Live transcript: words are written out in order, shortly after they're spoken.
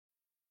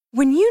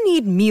When you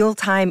need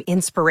mealtime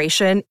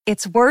inspiration,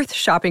 it's worth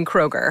shopping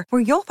Kroger,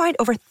 where you'll find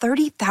over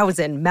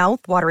 30,000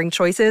 mouth-watering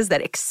choices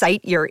that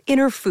excite your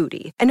inner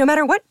foodie. And no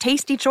matter what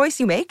tasty choice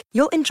you make,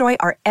 you'll enjoy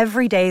our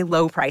everyday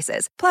low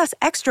prices, plus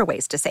extra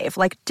ways to save,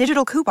 like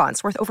digital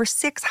coupons worth over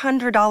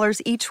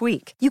 $600 each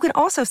week. You can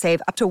also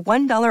save up to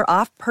 $1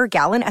 off per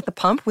gallon at the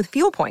pump with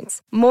fuel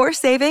points. More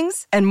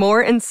savings and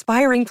more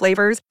inspiring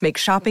flavors make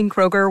shopping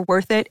Kroger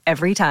worth it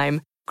every time.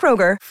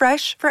 Kroger,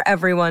 fresh for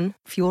everyone.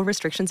 Fuel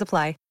restrictions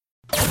apply.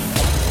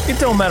 It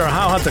don't matter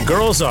how hot the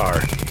girls are.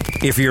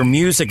 If your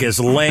music is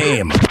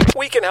lame,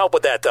 we can help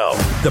with that, though.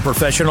 The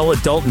Professional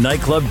Adult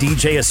Nightclub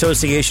DJ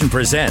Association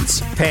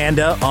presents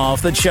Panda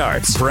Off the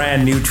Charts.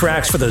 Brand new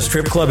tracks for the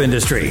strip club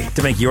industry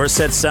to make your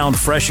set sound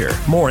fresher,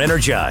 more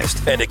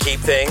energized, and to keep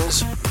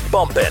things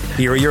bumping.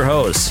 Here are your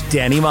hosts,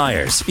 Danny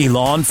Myers,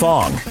 Elon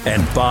Fong,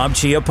 and Bob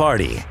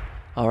Chiappardi.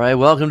 All right,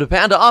 welcome to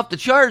Panda Off the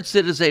Charts.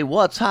 It is a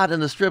What's Hot in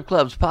the Strip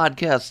Clubs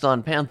podcast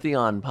on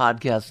Pantheon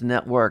Podcast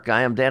Network.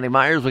 I am Danny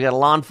Myers. We got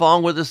Alon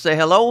Fong with us. Say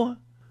hello.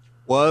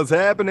 What's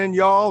happening,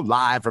 y'all?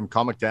 Live from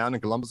Comic Town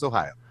in Columbus,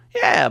 Ohio.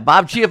 Yeah,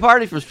 Bob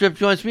Chiappardi from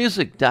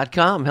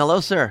StripJointsMusic.com.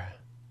 Hello, sir.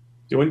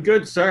 Doing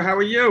good, sir. How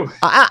are you?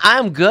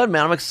 I'm good,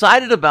 man. I'm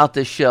excited about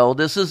this show.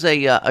 This is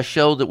a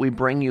show that we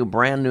bring you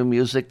brand new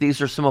music. These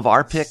are some of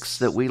our picks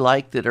that we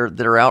like that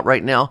are out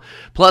right now.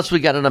 Plus, we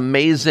got an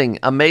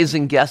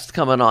amazing guest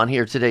coming on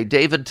here today.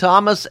 David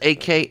Thomas,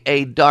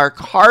 a.k.a. Dark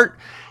Heart.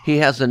 He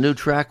has a new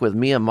track with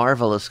Mia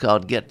Marvelous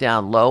called Get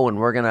Down Low, and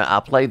we're going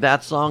to play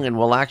that song, and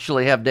we'll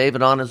actually have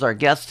David on as our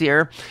guest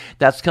here.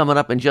 That's coming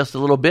up in just a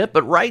little bit.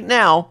 But right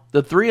now,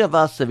 the three of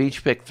us have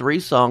each picked 3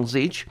 songs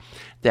each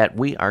that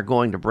we are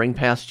going to bring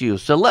past you.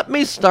 So let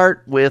me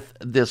start with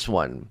this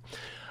one.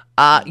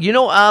 There's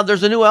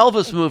a new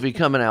Elvis movie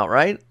coming out,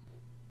 right? I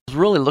was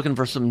really looking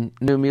for some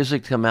new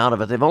music to come out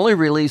of it. They've only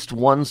released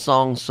one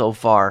song so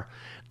far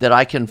that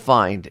I can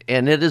find,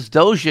 and it is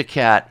Doja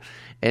Cat,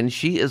 and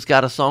she has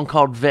got a song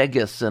called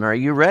Vegas. And are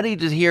you ready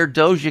to hear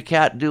Doja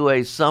Cat do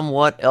a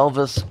somewhat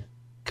Elvis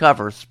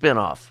cover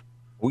spinoff?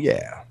 Oh,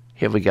 yeah.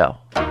 Here we go.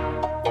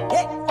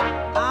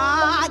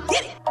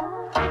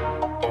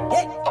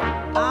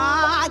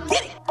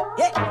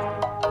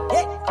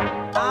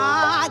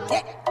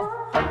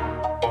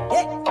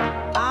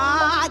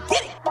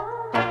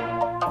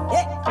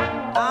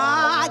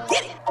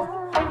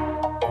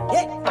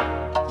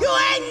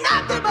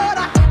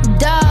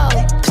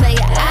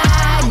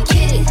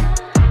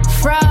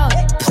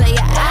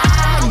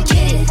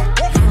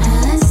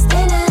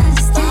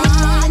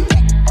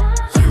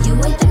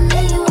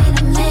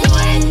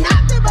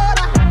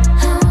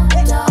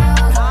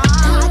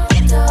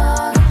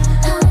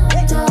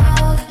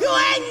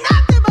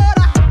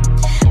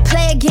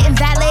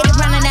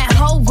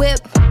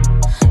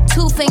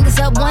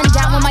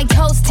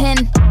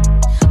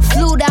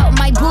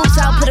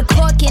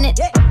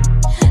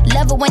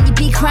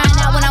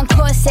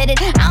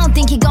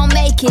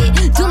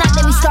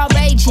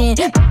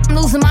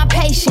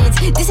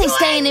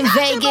 In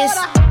Vegas,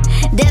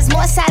 there's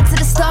more sides to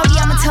the story.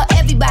 I'ma tell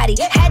everybody.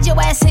 Had your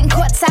ass sitting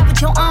courtside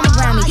with your arm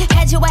around me.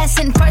 Had your ass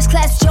sitting first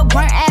class with your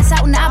burnt ass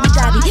out in Abu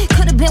Dhabi.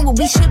 Could have been what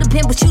we should have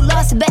been, but you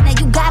lost a bet. Now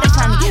you gotta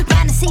find me.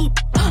 Find a seat.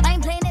 I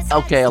ain't playing this.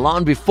 Okay,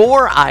 Alon.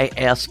 Before I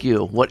ask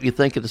you what you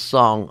think of the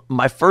song,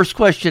 my first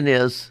question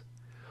is,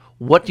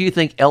 what do you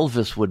think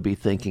Elvis would be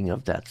thinking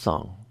of that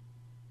song?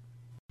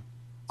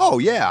 Oh,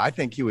 yeah, I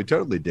think he would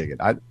totally dig it.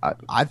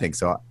 I think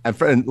so.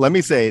 And let me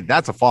say,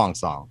 that's a Fong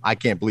song. I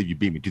can't believe you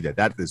beat me to that.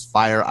 That is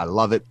fire. I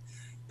love it.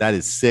 That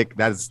is sick.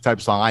 That is the type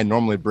of song I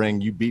normally bring.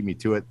 You beat me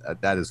to it.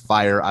 That is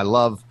fire. I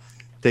love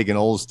taking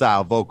old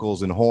style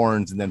vocals and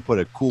horns and then put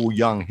a cool,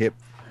 young, hip,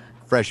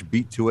 fresh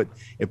beat to it.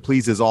 It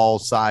pleases all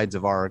sides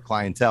of our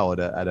clientele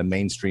at a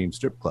mainstream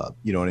strip club.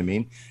 You know what I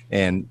mean?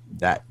 And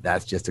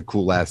that's just a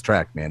cool ass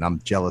track, man. I'm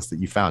jealous that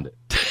you found it.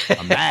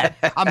 I'm mad.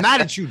 I'm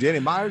mad at you, Danny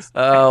Myers.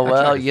 Oh,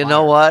 well, you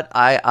know what?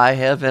 I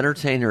have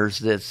entertainers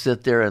that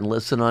sit there and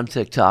listen on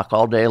TikTok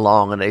all day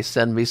long, and they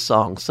send me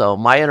songs. So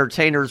my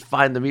entertainers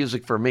find the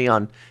music for me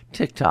on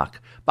TikTok.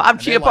 Bob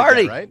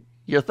Chiappardi, right?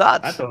 Your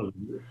thoughts? I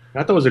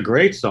thought it was a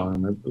great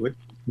song.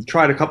 We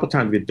tried a couple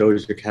times to get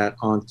Doja Cat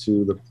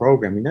onto the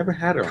program. We never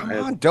had her on.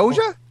 Come on,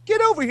 Doja.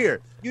 Get over here.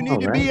 You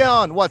need to be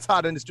on What's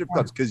Hot in the Strip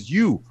Clubs because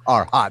you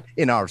are hot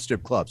in our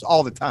strip clubs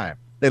all the time.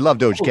 They love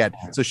Doja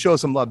Cat, so show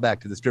some love back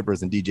to the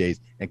strippers and DJs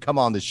and come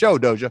on the show,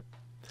 Doja.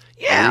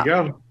 Yeah.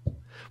 There you go.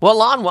 Well,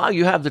 Lon, wow,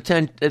 you have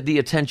the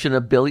attention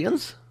of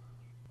billions.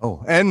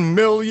 Oh, and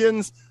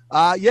millions.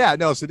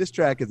 So this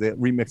track is a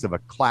remix of a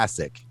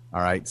classic.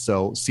 All right,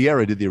 so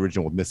Sierra did the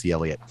original with Missy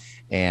Elliott,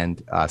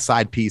 and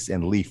Side Piece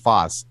and Lee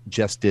Foss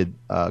just did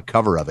a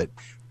cover of it.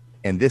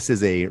 And this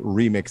is a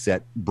remix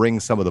that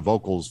brings some of the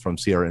vocals from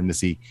Sierra and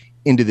Missy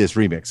into this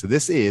remix. So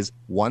this is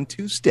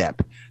 1-2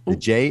 Step, the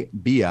J.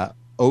 Bia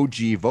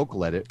OG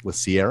vocal edit with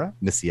Sierra,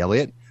 Missy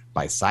Elliott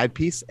by Side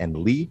Piece and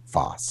Lee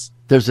Foss.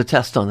 There's a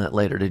test on that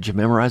later. Did you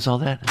memorize all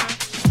that?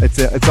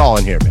 It's all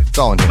in here, man. It's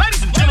all in here.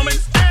 Ladies and gentlemen,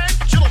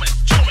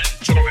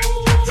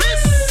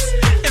 this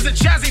is a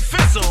Jazzy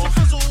Fizzle.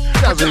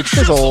 Jazzy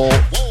Fizzle.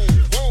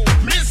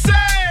 Miss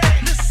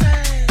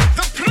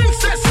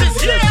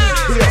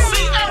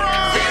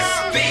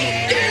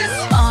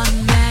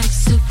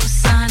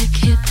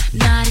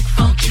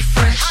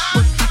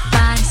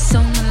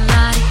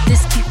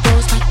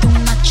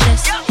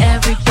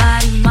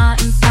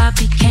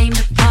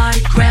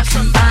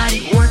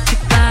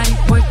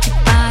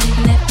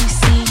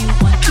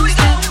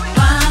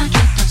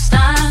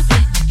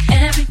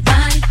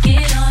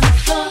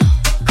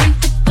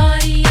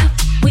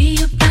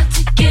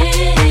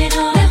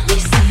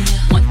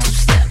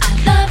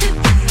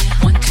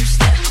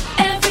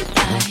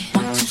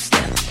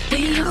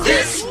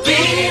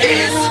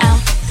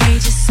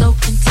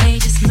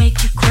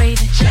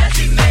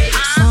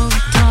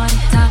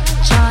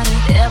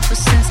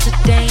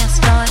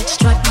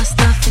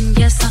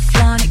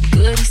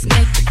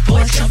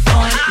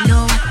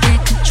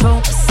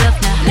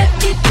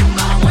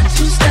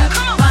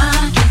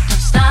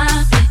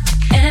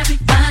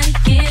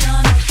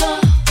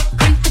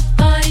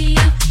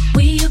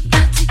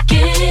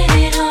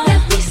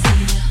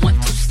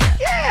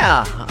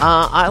Yeah,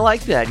 I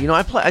like that. You know,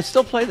 I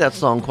still play that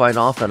song quite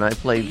often. I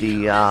played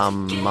the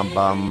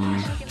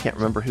can't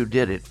remember who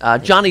did it.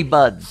 Johnny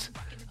Buds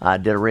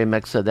did a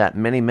remix of that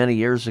many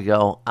years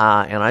ago,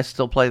 and I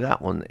still play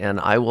that one. And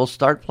I will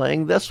start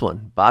playing this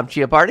one. Bob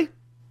Chiappardi?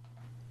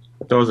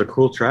 I thought it was a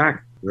cool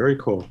track. Very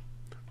cool.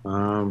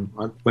 I'm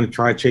going to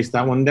try to chase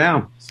that one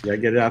down. See, I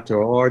get it out to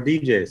all our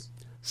DJs.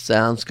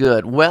 Sounds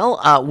good.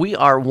 Well, we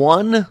are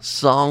one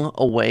song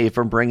away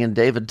from bringing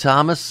David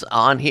Thomas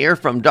on here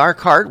from Dark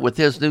Heart with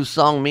his new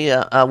song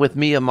with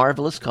Mia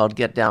Marvelous called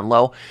Get Down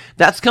Low.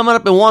 That's coming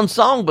up in one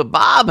song, but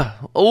Bob,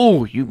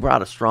 you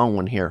brought a strong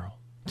one here.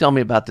 Tell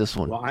me about this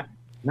one.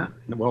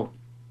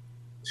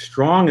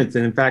 Strong.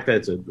 In fact,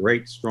 it's a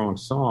great, strong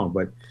song,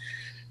 but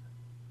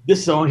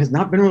this song has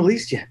not been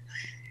released yet.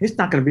 It's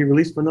not going to be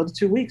released for another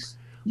 2 weeks.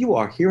 You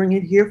are hearing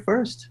it here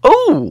first.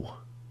 Oh!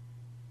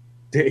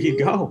 There you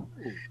go.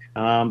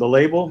 The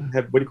label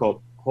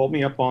called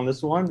me up on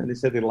this one, and they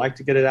said they'd like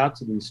to get it out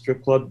to the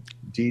strip club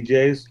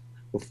DJs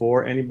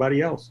before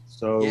anybody else.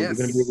 So You're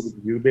going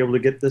to be able to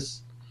get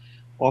this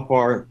off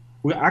our.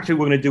 We're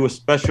going to do a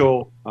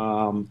special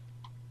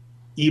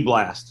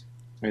e-blast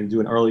and do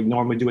an early.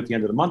 Normally do at the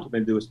end of the month. We're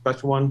going to do a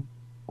special one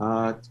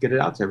to get it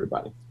out to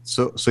everybody.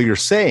 So you're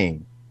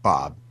saying,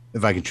 Bob,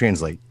 if I can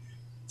translate,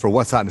 for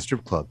What's Hot in the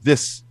Strip Club,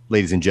 this,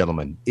 ladies and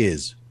gentlemen,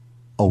 is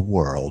a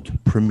world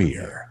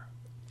premiere.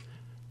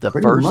 The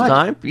first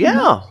time?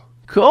 Yeah.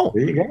 Cool.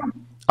 There you go.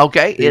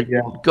 Okay.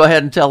 Go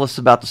ahead and tell us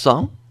about the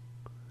song.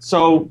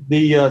 So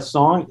the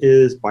song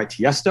is by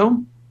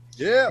Tiesto.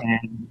 Yeah.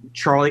 And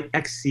Charlie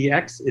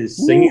XCX is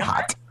singing.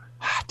 Hot.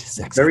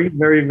 Sexy. Very,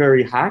 very,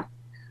 very hot.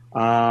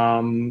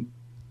 And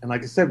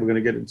like I said, we're going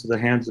to get into the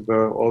hands of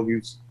all of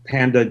you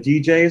Panda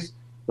DJs.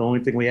 The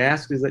only thing we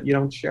ask is that you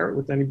don't share it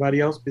with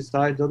anybody else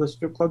besides other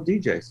strip club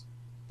DJs.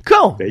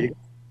 Cool. There you go.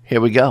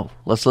 Here we go.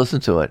 Let's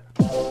listen to it.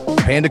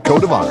 Panda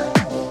Code of Honor.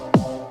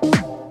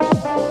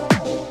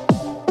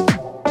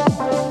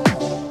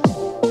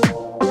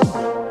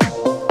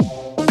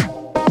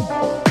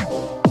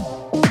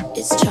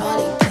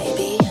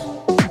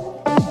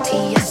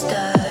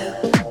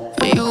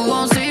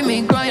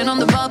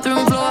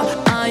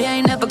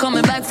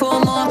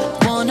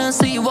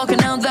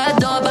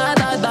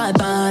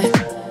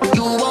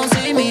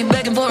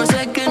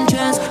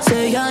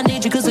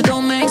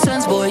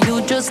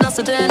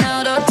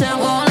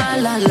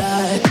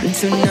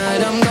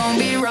 Tonight I'm gonna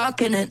be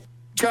rocking it,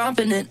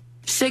 dropping it,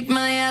 shake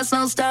my ass,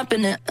 no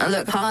stopping it. I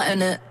look hot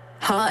in it,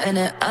 hot in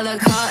it. I look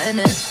hot in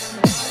it,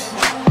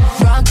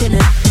 rocking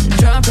it,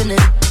 dropping it,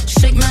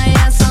 shake my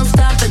ass, no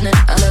stopping it.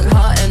 I look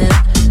hot in it,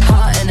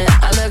 hot in it.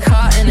 I look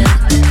hot in it,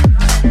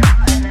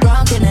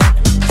 rocking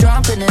it,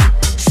 dropping it,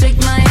 shake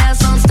my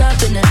ass, no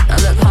stopping it. I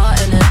look hot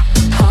in it,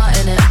 hot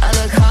in it. I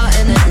look hot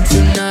in it.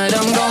 Tonight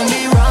I'm gonna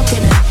be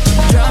rocking it,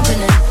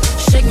 dropping it,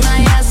 shake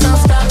my ass, no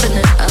stopping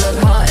it. I look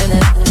hot in it.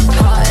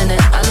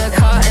 I look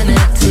hot in it.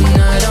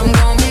 Tonight I'm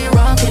gonna be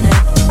rocking it,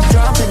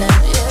 dropping it,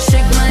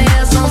 shake my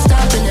ass, no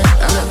stopping it.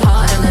 I look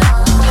hot in it,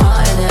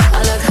 hot in it.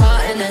 I look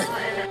hot in it.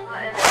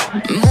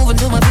 Moving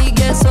till my feet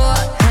get sore,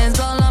 hands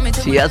all on me.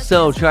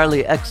 Tiesto,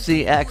 Charlie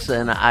XCX,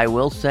 and I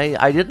will say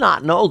I did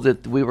not know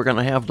that we were going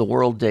to have the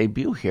world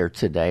debut here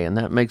today, and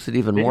that makes it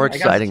even more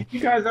exciting. You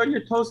guys on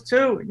your toes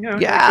too. You know,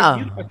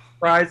 yeah.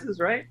 Prizes,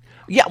 right?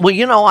 Yeah, well,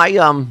 you know,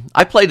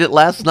 I played it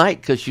last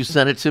night because you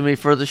sent it to me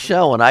for the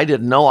show, and I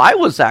didn't know I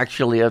was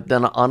actually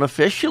then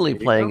unofficially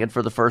playing it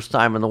for the first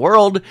time in the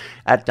world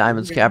at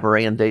Diamonds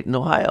Cabaret in Dayton,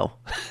 Ohio.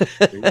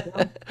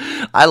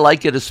 I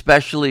like it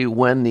especially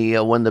when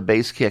the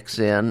bass kicks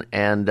in,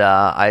 and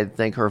I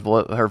think her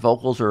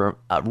vocals are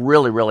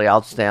really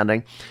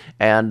outstanding.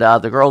 And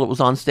the girl that was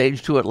on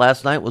stage to it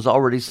last night was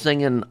already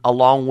singing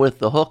along with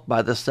the hook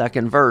by the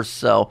second verse,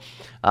 so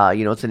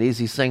it's an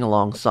easy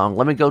sing-along song.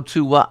 Let me go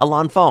to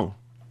Alan Fong.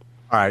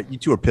 All right, you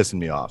two are pissing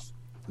me off.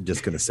 I'm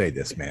just going to say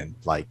this, man.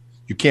 Like,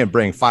 you can't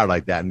bring fire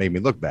like that and make me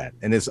look bad.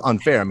 And it's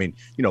unfair. I mean,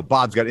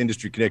 Bob's got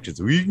industry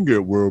connections. We can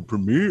get world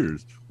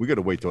premieres. We got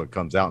to wait till it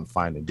comes out and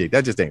find and dig.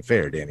 That just ain't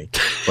fair, Danny.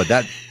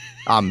 But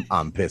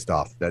I'm pissed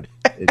off. But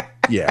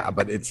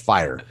it's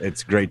fire.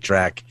 It's a great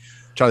track.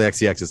 Charlie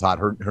XCX is hot.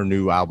 Her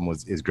new album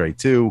is great,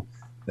 too.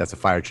 That's a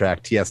fire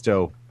track.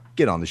 Tiesto,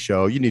 get on the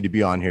show. You need to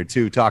be on here,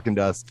 too, talking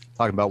to us,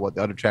 talking about what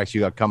the other tracks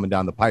you got coming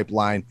down the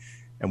pipeline.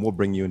 And we'll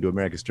bring you into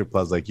American strip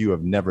clubs like you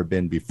have never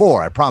been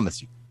before. I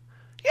promise you.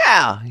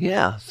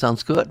 Yeah.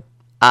 Sounds good.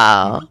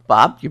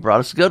 Bob, you brought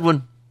us a good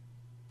one.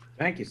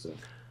 Thank you, sir.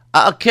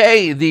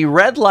 Okay, the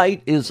red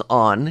light is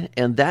on,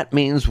 and that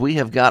means we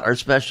have got our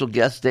special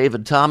guest,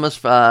 David Thomas,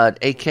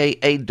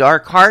 a.k.a.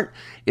 Dark Heart,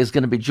 is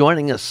going to be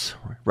joining us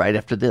right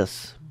after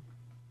this.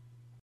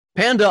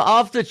 Panda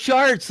off the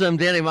charts. I'm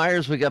Danny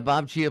Myers. We got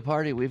Bob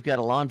Chiappardi. We've got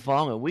Alan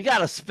Fong, and we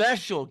got a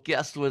special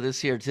guest with us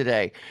here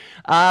today.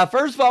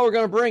 First of all, we're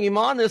going to bring him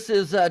on. This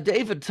is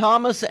David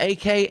Thomas,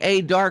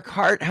 a.k.a. Dark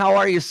Heart. How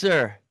are you,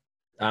 sir?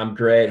 I'm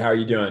great. How are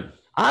you doing?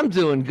 I'm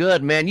doing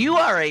good, man. You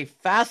are a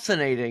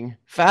fascinating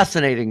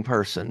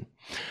person.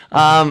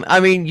 I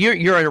mean,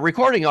 you're a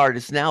recording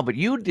artist now, but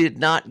you did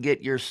not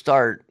get your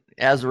start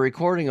as a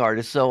recording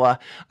artist. So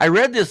I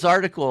read this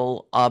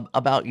article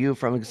about you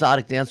from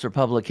Exotic Dancer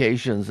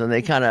Publications, and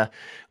they kind of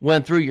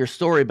went through your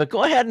story. But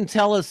go ahead and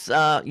tell us,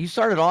 you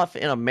started off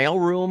in a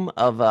mailroom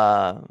of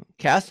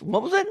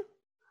what was it?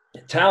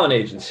 Talent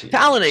agency.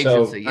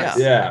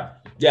 Yeah.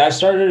 Yeah, I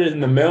started in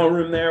the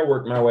mailroom there,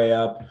 worked my way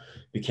up,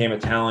 became a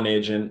talent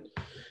agent,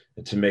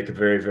 to make a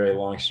very, very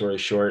long story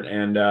short.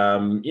 And,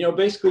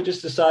 basically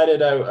just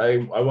decided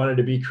I wanted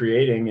to be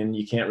creating, and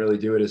you can't really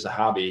do it as a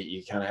hobby.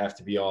 You kind of have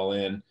to be all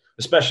in,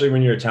 especially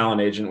when you're a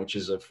talent agent, which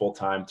is a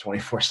full-time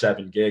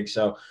 24/7 gig.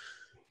 So,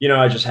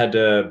 I just had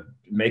to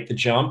make the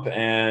jump.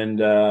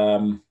 And,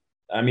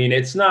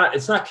 it's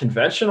not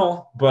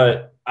conventional,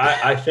 but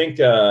I think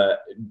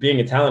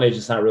being a talent agent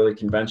is not really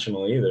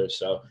conventional either.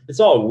 So it's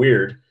all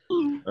weird.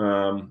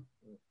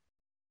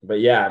 But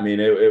yeah,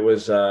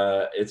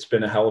 it's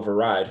been a hell of a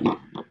ride.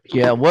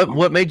 Yeah.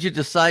 What made you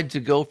decide to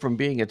go from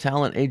being a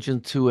talent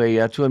agent to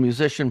a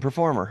musician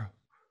performer?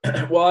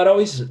 Well,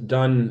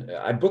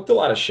 I booked a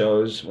lot of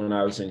shows when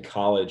I was in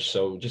college.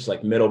 So just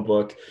like middle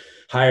book,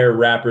 hire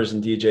rappers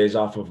and DJs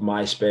off of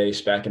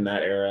MySpace back in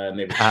that era. And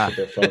they would put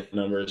their phone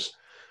numbers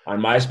on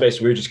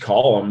MySpace. We would just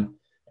call them.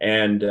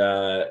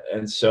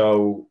 And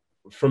so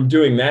from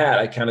doing that,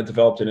 I kind of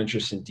developed an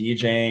interest in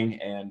DJing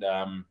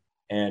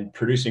and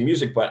producing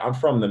music. But I'm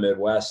from the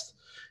Midwest.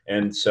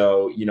 And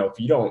so, if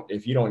you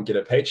don't get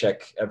a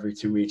paycheck every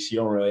 2 weeks, you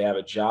don't really have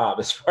a job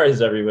as far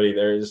as everybody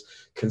there is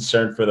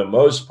concerned for the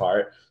most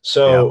part.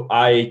 So yeah.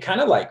 I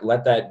kind of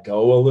let that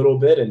go a little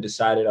bit and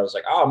decided, I was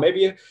like, oh,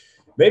 maybe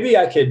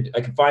I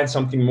could find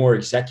something more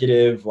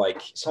executive,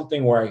 like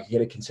something where I could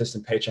get a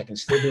consistent paycheck and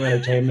still do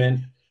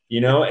entertainment,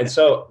 And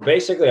so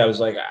basically I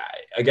was like,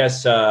 I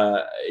guess,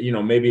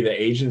 maybe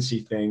the agency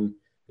thing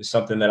is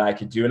something that I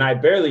could do. And I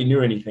barely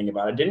knew anything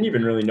about it. I didn't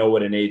even really know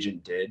what an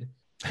agent did.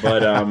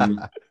 But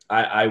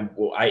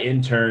I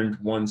interned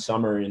one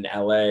summer in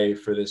LA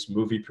for this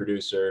movie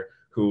producer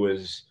who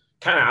was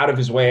kind of on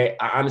his way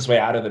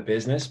out of the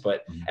business.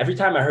 But every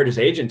time I heard his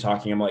agent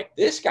talking, I'm like,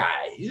 this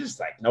guy, he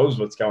just knows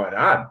what's going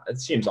on. It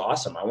seems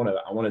awesome. I want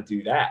to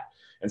do that.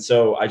 And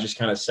so I just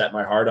kind of set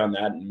my heart on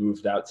that and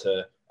moved out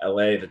to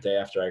LA the day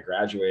after I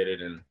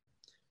graduated. And,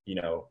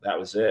 that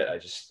was it. I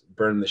just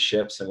burned the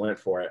ships and went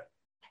for it.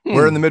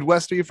 Where in the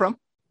Midwest are you from?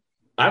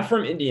 I'm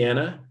from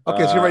Indiana.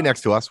 Okay, so you're right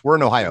next to us. We're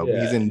in Ohio.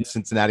 Yeah. He's in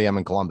Cincinnati. I'm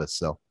in Columbus.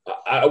 So,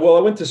 I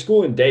went to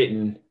school in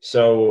Dayton.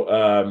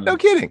 So, no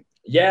kidding.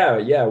 Yeah,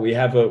 we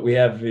have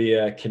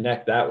the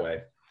connect that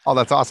way. Oh,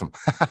 that's awesome.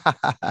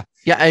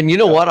 Yeah, and you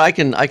know what? I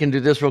can do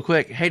this real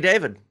quick. Hey,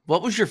 David,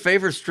 what was your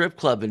favorite strip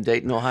club in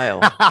Dayton,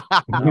 Ohio?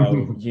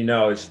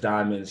 It's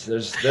Diamonds.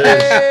 There's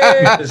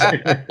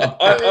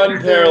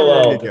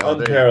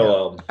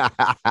unparalleled.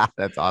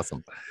 That's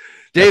awesome.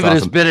 David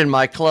has been in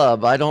my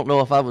club. I don't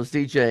know if I was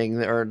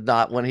DJing or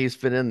not when he's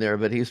been in there,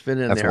 but he's been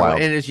in there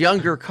wild. In his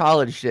younger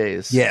college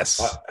days.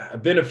 Yes.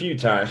 I've been a few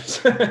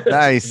times.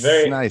 Nice.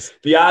 Nice.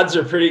 The odds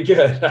are pretty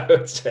good, I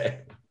would say.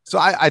 So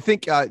I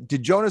think,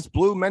 did Jonas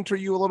Blue mentor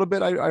you a little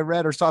bit? I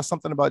read or saw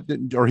something about,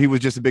 or he was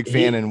just a big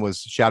fan and was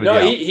shouted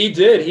out? He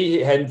did.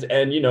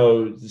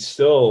 And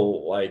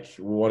still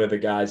one of the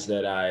guys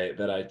that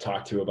I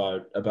talk to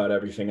about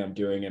everything I'm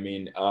doing.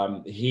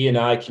 He and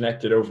I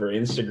connected over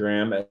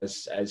Instagram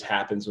as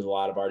happens with a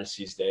lot of artists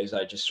these days.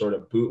 I just sort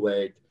of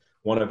bootlegged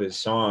one of his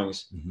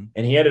songs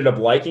and he ended up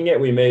liking it.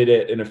 We made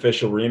it an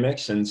official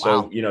remix. And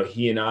so,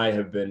 he and I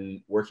have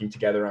been working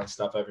together on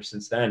stuff ever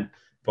since then.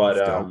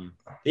 But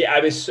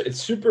it's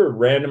super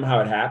random how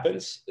it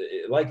happens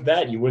like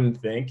that. You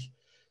wouldn't think,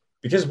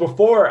 because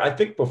before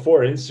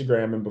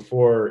Instagram and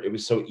before it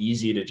was so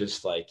easy to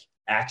just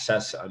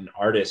access an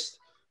artist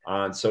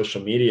on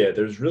social media,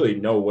 there's really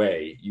no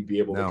way you'd be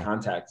able to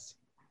contact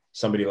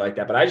somebody like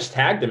that. But I just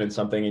tagged him in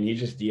something and he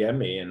just DM'd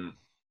me and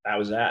that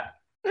was that.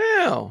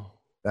 Yeah,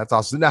 that's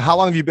awesome. Now, how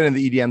long have you been in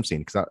the EDM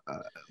scene? Because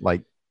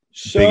big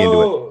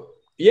into it.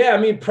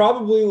 Yeah,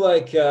 probably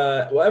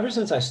ever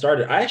since I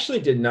started. I actually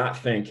did not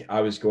think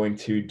I was going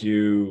to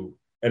do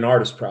an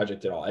artist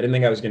project at all. I didn't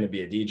think I was going to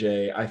be a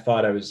DJ. I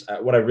thought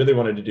what I really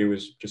wanted to do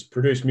was just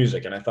produce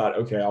music. And I thought,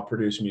 okay, I'll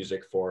produce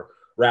music for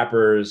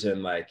rappers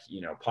and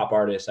pop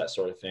artists, that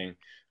sort of thing.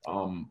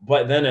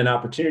 But then an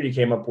opportunity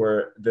came up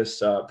where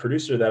this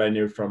producer that I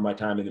knew from my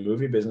time in the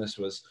movie business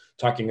was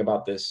talking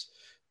about this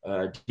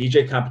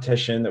DJ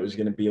competition that was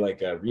going to be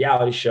like a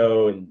reality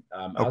show. And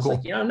I was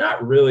like, I'm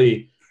not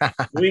really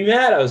doing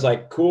that. I was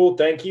like, cool,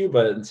 thank you,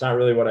 but it's not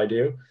really what I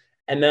do.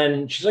 And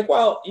then she's like,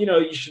 well,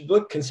 you should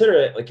consider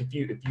it. Like if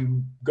you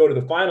go to the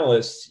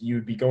finalists,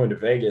 you'd be going to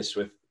Vegas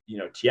with,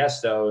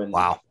 Tiesto. And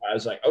wow. I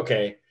was like,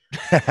 okay,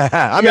 you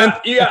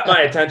got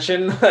my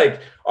attention.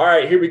 All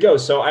right, here we go.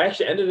 So I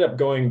actually ended up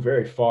going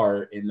very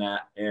far in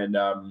that and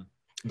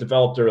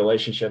developed a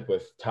relationship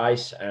with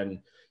Tice and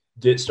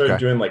started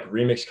doing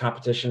remix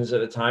competitions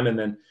at the time. And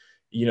then,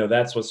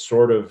 that's what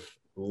sort of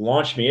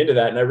launched me into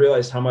that. And I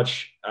realized how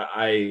much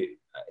I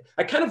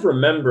kind of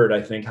remembered,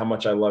 I think, how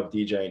much I love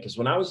DJing. Because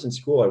when I was in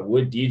school, I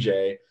would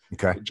DJ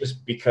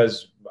just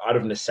because out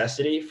of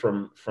necessity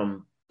from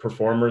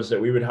performers that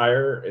we would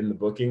hire in the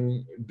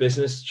booking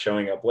business,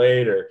 showing up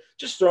late or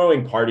just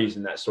throwing parties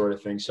and that sort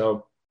of thing.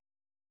 So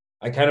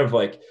I kind of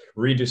like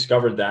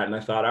rediscovered that. And I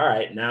thought, all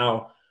right,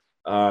 now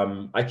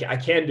I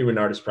can do an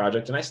artist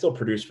project, and I still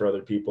produce for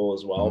other people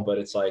as well. But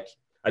it's like,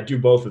 I do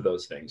both of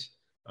those things.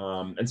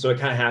 And so it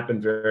kind of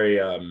happened very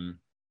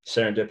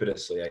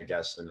serendipitously, I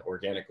guess, and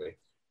organically.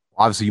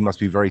 Obviously, you must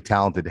be very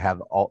talented to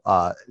have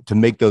to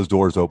make those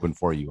doors open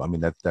for you. I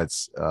mean,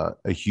 that's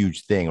a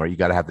huge thing, right? You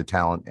got to have the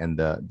talent and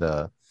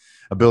the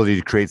ability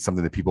to create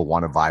something that people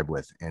want to vibe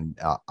with. And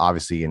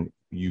obviously, and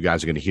you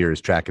guys are going to hear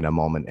his track in a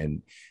moment.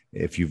 And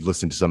if you've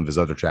listened to some of his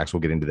other tracks, we'll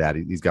get into that.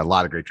 He's got a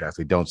lot of great tracks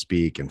like "Don't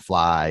Speak" and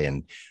 "Fly,"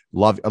 and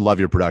I love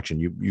your production.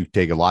 You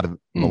take a lot of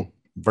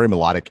very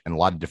melodic and a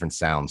lot of different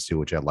sounds too,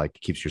 which I like.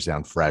 Keeps your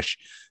sound fresh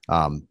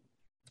in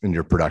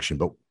your production.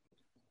 But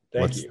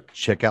let's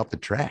check out the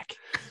track.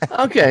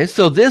 Okay,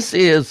 so this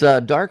is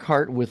Dark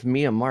Heart with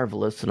Mia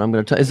Marvelous, and I'm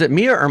going to tell. Is it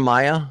Mia or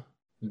Maya?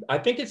 I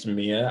think it's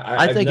Mia.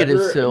 I think it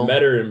is too.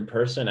 Met her in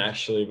person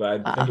actually,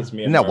 but I think it's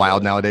Mia. Isn't that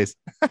wild nowadays?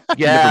 Yeah,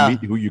 you never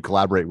meet who you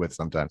collaborate with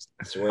sometimes.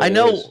 I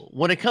know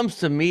when it comes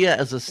to Mia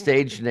as a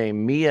stage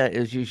name, Mia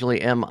is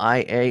usually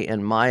M-I-A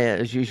and Maya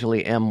is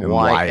usually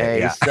M-Y-A.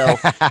 Yeah. So,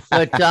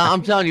 but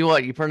I'm telling you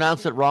what, you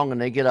pronounce it wrong and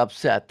they get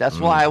upset. That's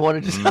why I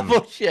wanted to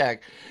double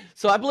check.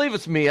 So I believe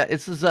it's Mia.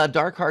 This is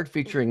Dark Heart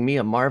featuring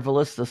Mia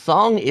Marvelous. The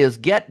song is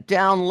 "Get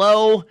Down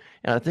Low,"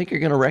 and I think you're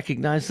going to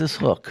recognize this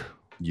hook.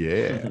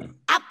 Yeah.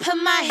 I put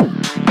my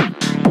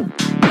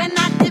when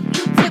I dip,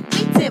 you dip,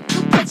 we dip.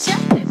 You put your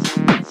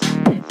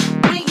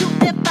when you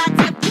dip, I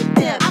dip, we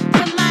dip. I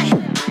put my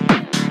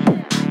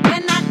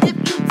when I dip,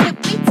 you dip,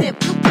 we dip.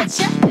 You put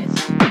your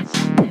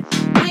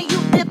when you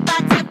dip, I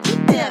dip, we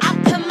dip. I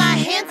put my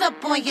hands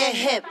up on your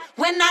hip.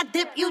 When I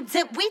dip, you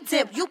dip, we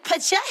dip. You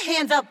put your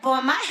hands up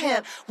on my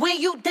hip.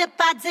 When you dip,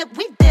 I dip,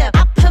 we dip.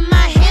 I put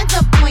my hands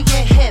up on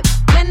your hip.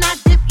 When I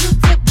dip, you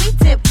dip, we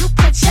dip. You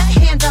put your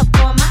hands up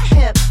on my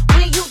hip.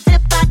 When you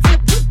dip, I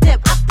dip, we dip.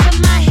 I put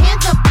my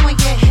hands up on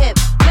your hip.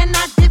 When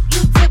I dip,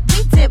 you dip, we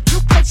dip. You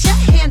put your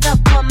hands up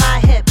on my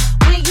hip.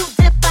 When you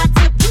dip, I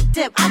dip, we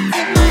dip. I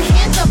dip my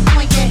hands up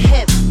on your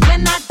hip. When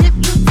I dip,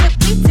 you dip,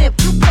 we dip.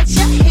 You put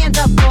your hands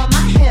up on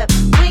my hip.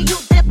 When you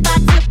dip, I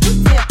dip, we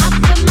dip. I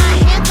put my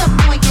hands up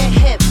on your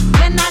hip.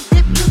 When I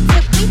dip, you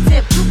dip, we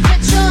dip. You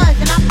put yours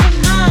and I put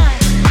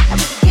mine. And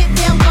we can get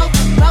down low,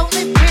 roll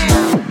it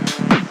down.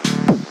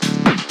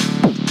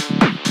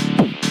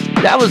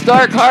 That was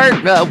Dark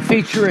Heart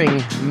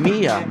featuring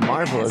Mia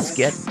Marvelous.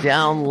 "Get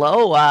Down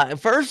Low."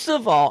 First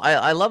of all,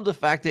 I love the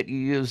fact that you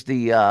use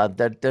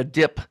the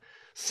dip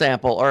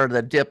sample or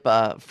the dip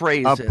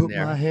phrase I'll in put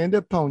there. my hand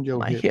upon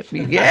your hip.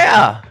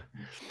 Yeah.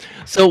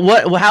 So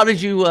how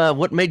did you?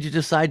 What made you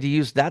decide to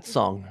use that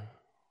song?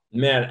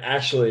 Man,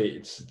 actually,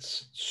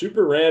 it's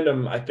super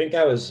random. I think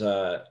I was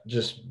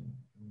just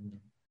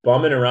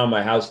bumming around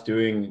my house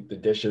doing the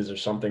dishes or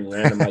something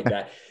random like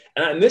that.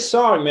 And this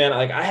song, man,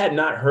 like I had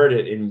not heard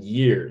it in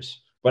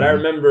years, but I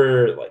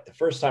remember like the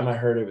first time I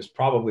heard it was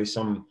probably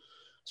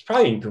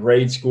in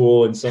grade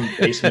school in some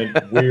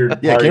basement weird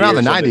Yeah, it party came out in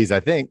the or something. 90s, I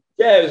think.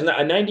 Yeah, it was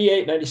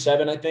 98,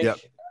 97, I think, Yep.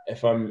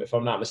 if I'm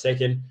not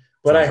mistaken.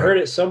 But Sounds I heard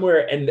it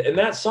somewhere, and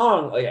that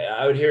song, like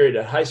I would hear it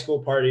at high school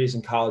parties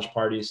and college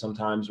parties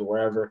sometimes or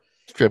wherever.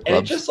 Strip And it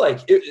clubs. just like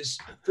it was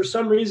for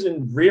some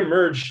reason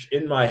reemerged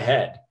in my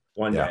head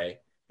one day.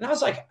 And I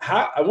was like,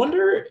 I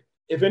wonder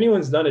if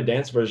anyone's done a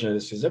dance version of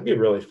this, because that'd be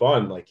really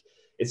fun. Like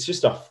it's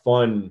just a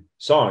fun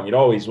song.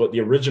 The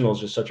original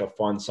is just such a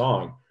fun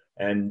song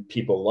and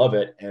people love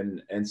it.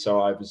 And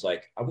so I was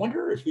like, I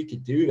wonder if we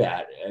could do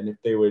that. And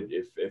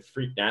if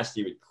Freak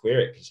Nasty would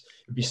clear it, because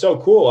it'd be so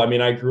cool. I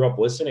mean, I grew up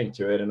listening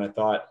to it and I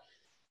thought,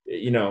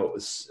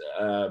 if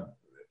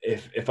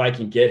I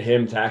can get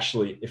him to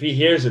actually, if he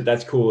hears it,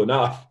 that's cool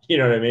enough. You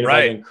know what I mean?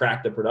 Right. If I can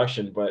crack the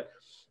production, but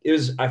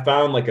I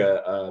found like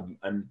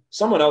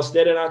someone else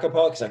did an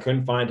acapella because I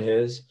couldn't find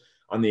his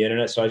on the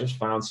internet. So I just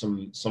found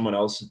someone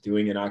else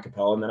doing an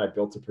acapella and then I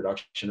built a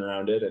production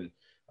around it. And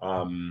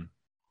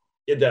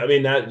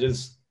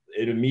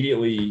it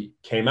immediately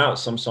came out.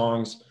 Some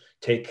songs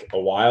take a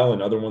while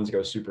and other ones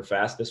go super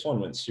fast. This one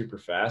went super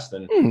fast.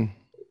 And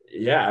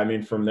yeah, I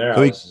mean, from there,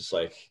 I was just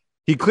like,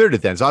 he cleared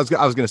it then. So I was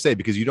going to say,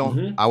 because you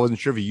don't, I wasn't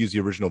sure if you used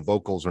the original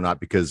vocals or not,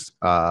 because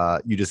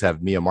you just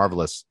have Mia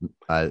Marvelous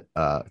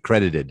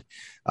credited.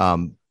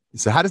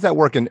 So how does that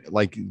work in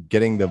like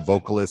getting the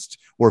vocalist,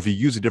 or if you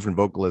use a different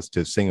vocalist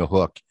to sing a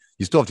hook,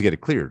 you still have to get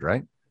it cleared,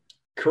 right?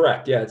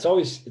 Correct. Yeah. It's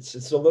always,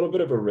 it's a little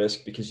bit of a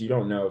risk because you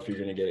don't know if you're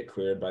going to get it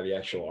cleared by the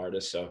actual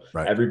artist. So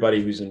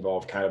everybody who's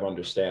involved kind of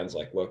understands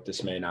like, look,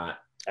 this may not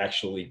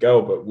actually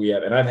go, but we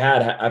have, and I've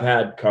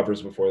had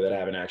covers before that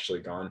haven't actually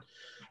gone.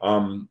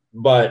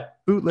 But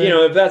bootleg.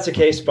 If that's the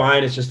case,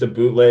 fine. It's just a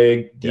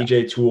bootleg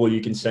DJ tool.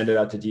 You can send it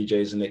out to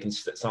DJs and they can,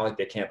 it's not like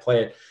they can't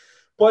play it,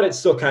 but it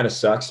still kind of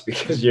sucks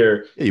because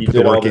you put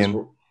the work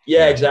in.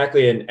 Yeah,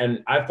 exactly.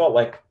 And I felt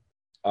like,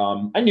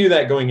 I knew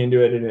that going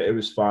into it and it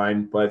was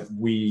fine, but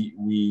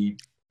we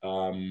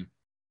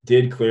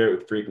did clear it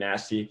with Freak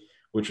Nasty,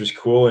 which was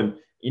cool. And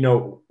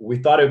we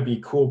thought it would be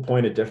a cool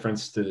point of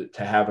difference to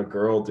have a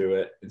girl do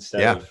it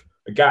instead of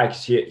a guy,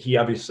 because he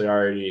obviously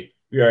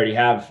we already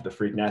have the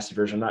Freak Nasty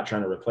version. I'm not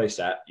trying to replace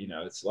that.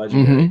 It's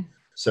legendary. Mm-hmm.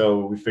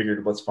 So we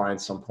figured let's find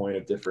some point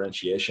of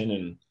differentiation,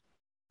 and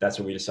that's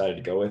what we decided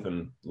to go with.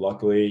 And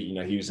luckily,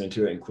 he was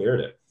into it and cleared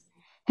it.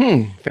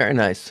 Very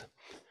nice.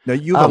 Now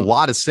you have a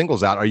lot of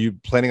singles out. Are you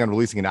planning on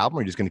releasing an album, or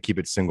are you just going to keep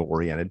it single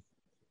oriented?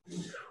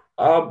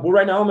 Well,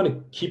 right now I'm going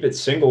to keep it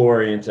single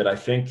oriented. I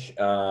think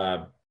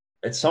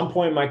at some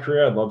point in my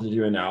career, I'd love to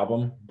do an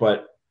album,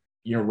 but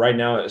right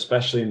now,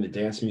 especially in the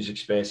dance music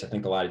space, I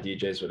think a lot of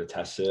DJs would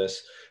attest to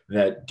this,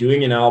 that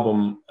doing an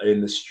album in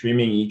the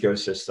streaming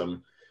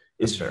ecosystem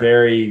is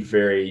very,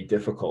 very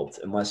difficult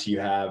unless you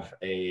have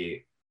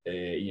a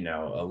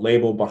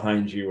label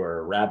behind you or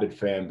a rabid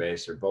fan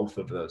base or both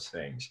of those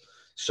things.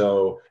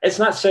 So it's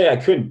not to say I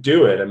couldn't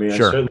do it. I mean, I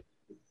certainly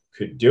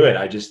could do it.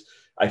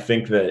 I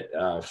think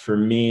that for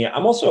me,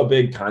 I'm also a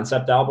big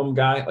concept album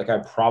guy. Like, I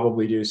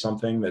probably do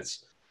something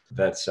that's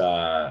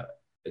kind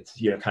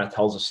of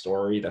tells a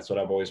story. That's what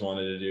I've always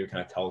wanted to do,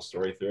 kind of tell a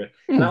story through it.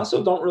 And I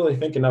also don't really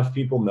think enough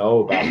people know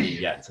about me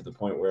yet, to the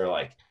point where,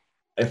 like,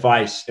 if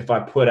I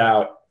put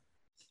out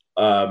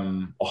a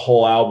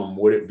whole album,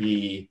 would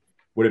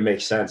it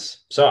make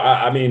sense? So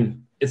I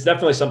mean, it's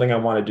definitely something I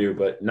want to do,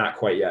 but not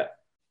quite yet.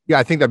 Yeah,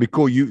 I think that'd be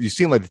cool. You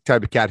seem like the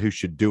type of cat who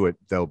should do it,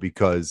 though,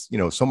 because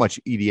so much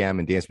EDM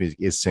and dance music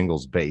is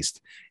singles based,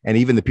 and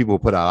even the people who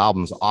put out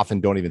albums often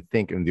don't even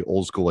think in the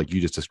old school, like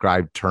you just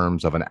described,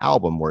 terms of an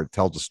album where it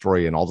tells a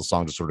story and all the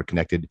songs are sort of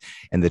connected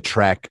and the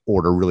track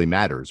order really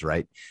matters,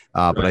 right?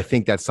 But I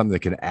think that's something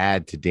that can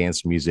add to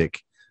dance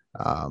music.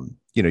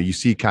 You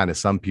see kind of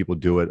some people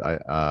do it.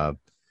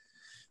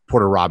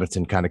 Porter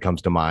Robinson kind of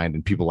comes to mind,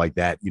 and people like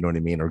that, you know what I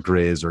mean, or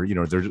Grizz, or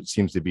there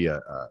seems to be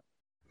a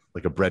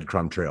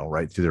breadcrumb trail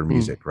right through their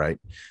music, right?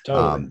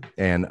 Totally.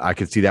 And I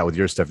could see that with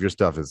your stuff. Your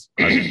stuff is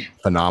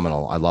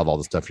phenomenal. I love all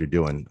the stuff you're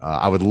doing.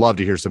 I would love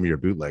to hear some of your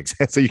bootlegs.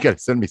 So you got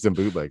to send me some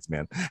bootlegs,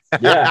 man.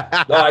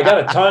 Yeah, no, I got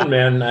a ton,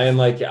 man. And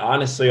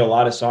honestly, a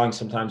lot of songs,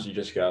 sometimes you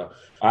just go,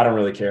 I don't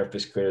really care if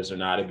this clears or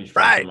not. It'd be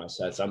fun for my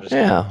sets. I'm just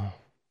gonna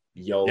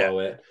YOLO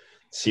it,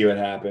 see what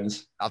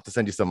happens. I'll have to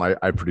send you some I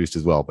produced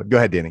as well, but go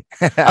ahead, Danny.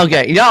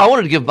 Okay. I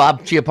wanted to give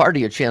Bob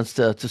Chiappardi a chance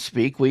to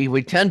speak.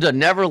 We tend to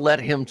never let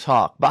him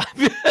talk. Bob.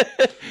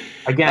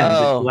 Again,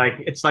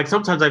 it's like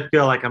sometimes I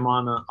feel like I'm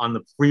on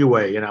the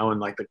freeway, and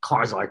like the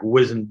cars are like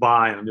whizzing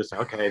by, and I'm just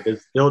like, okay,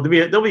 there'll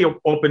be an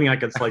opening I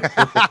can like.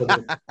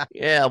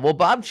 Yeah, well,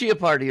 Bob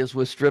Chiappardi is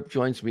with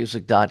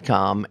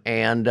StripJointsMusic.com,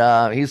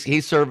 and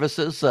he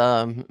services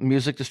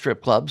music to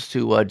strip clubs,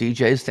 to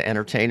DJs, to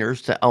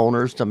entertainers, to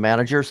owners, to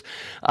managers.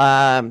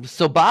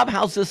 So, Bob,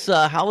 how is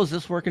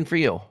this working for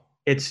you?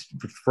 It's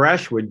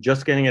fresh. We're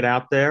just getting it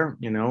out there,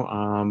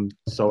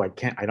 so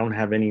I don't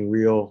have any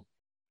real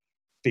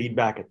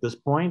feedback at this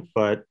point,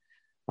 but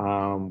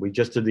we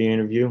just did the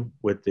interview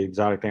with the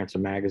Exotic Dancer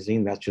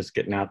magazine. That's just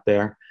getting out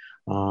there.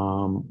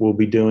 We'll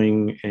be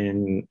doing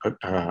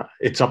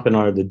it's up in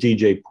the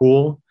DJ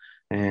pool,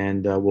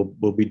 and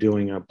we'll be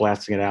doing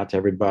blasting it out to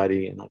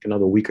everybody in like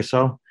another week or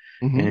so.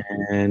 Mm-hmm.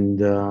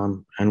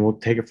 And we'll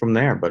take it from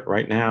there. But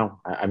right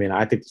now, I mean,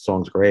 I think the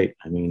song's great.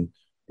 I mean,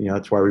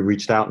 that's why we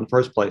reached out in the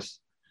first place.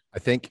 I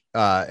think,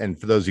 and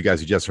for those of you guys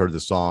who just heard the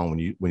song,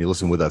 when you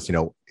listen with us,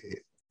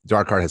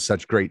 Dark Heart has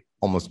such great,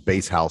 almost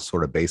bass house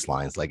sort of bass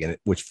lines,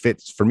 which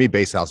fits for me.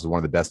 Bass house is one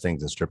of the best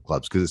things in strip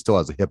clubs because it still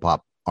has a hip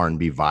hop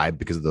R&B vibe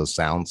because of those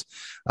sounds.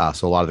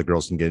 So a lot of the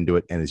girls can get into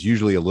it, and it's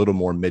usually a little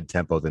more mid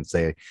tempo than,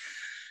 say,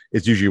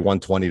 it's usually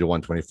 120 to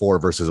 124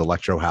 versus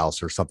electro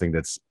house or something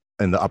that's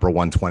in the upper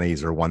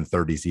 120s or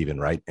 130s even,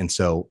 right? And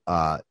so,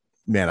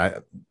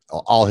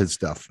 all his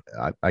stuff,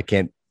 I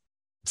can't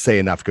say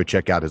enough. Go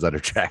check out his other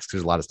tracks.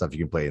 There's a lot of stuff you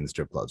can play in the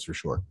strip clubs for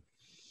sure.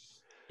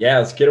 Yeah,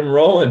 let's get them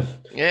rolling.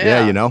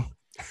 Yeah,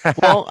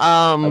 Well,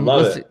 I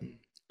love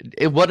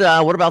it. What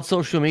about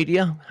social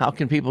media? How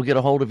can people get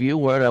a hold of you?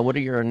 What are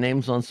your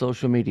names on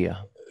social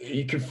media?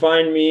 You can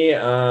find me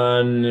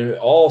on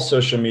all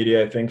social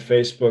media. I think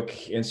Facebook,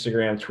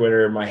 Instagram,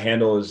 Twitter. My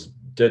handle is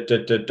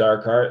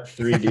Darkheart,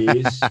 3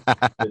 Ds.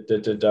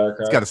 Darkheart.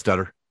 It's got a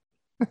stutter.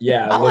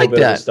 Yeah, a little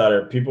bit of a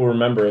stutter. People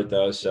remember it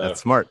though, so that's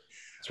smart.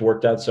 It's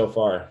worked out so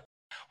far.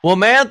 Well,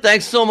 man,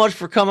 thanks so much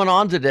for coming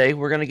on today.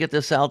 We're going to get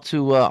this out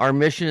to our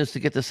mission is to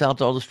get this out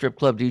to all the strip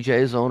club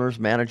DJs, owners,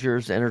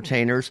 managers,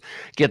 entertainers,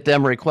 get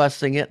them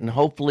requesting it, and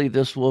hopefully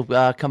this will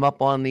come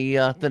up on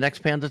the next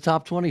Panda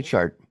Top 20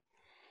 chart.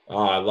 Oh,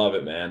 I love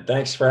it, man.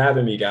 Thanks for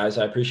having me, guys.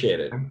 I appreciate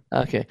it.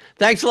 Okay.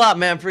 Thanks a lot,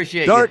 man.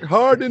 Appreciate it. Dark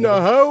Heart in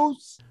the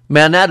house.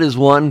 Man, that is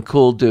one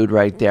cool dude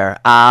right there.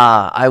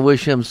 I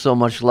wish him so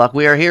much luck.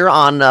 We are here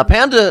on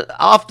Panda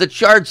Off the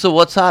Charts, so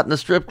What's Hot in the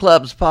Strip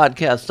Clubs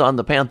podcast on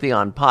the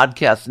Pantheon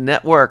Podcast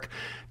Network.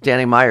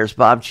 Danny Myers,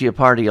 Bob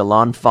Chiappardi,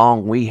 Alon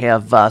Fong. We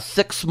have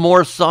 6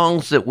 more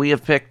songs that we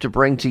have picked to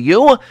bring to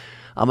you.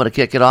 I'm going to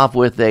kick it off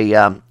with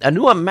a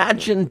new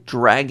Imagine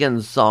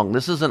Dragons song.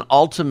 This is an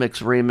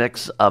Ultimix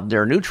remix of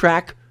their new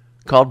track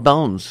called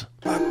Bones.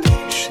 My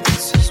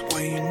patience is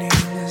waning.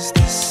 Is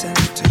this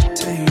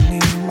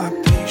entertaining? My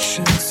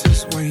patience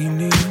is waning.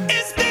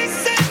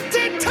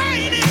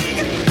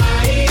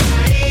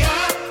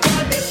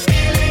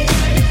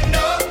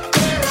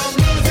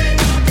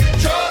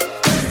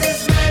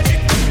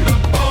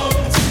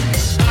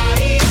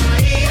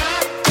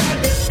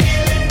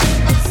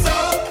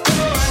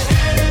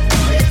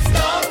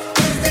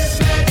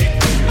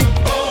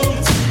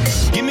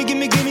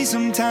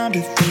 some time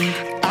to think.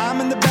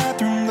 I'm in the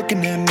bathroom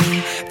looking at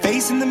me.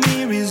 Facing the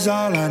mirror is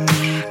all I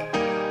need.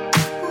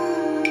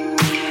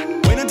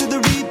 Wait until the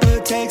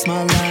Reaper takes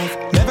my life.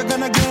 Never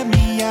gonna get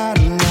me out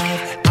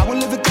alive. I will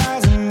live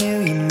 1,000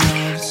 million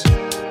lives.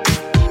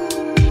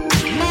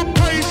 My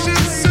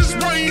patience is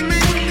waning.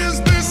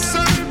 Is this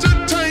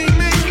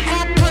entertaining?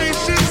 My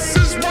patience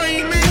is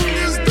waning.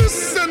 Is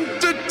this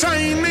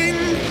entertaining?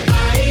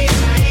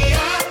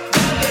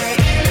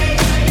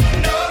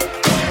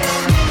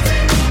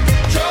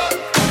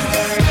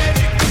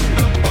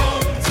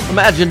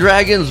 Imagine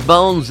Dragons,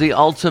 Bones, the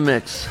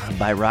Ultimates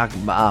by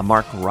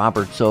Mark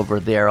Roberts over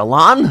there.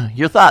 Alon,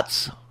 your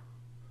thoughts?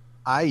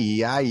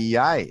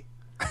 E-I-E-I.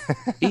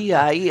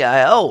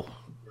 E-I-E-I-O.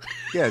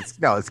 Yeah, it's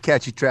a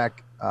catchy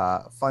track,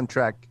 fun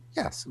track.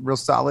 Yes, real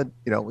solid.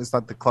 You know, it's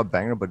not the club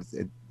banger, but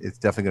it's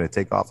definitely going to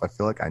take off. I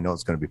feel like I know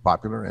it's going to be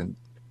popular, and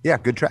yeah,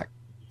 good track.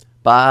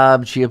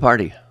 Bob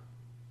Chiappardi.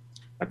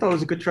 I thought it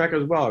was a good track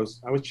as well.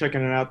 I was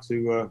checking it out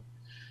to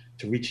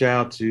reach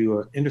out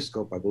to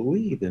Interscope. I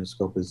believe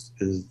Interscope is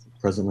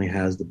presently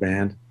has the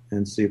band,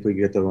 and see if we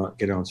get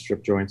it on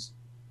Strip Joints.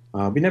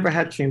 We never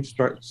had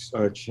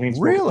Chainsmokers.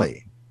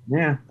 Really?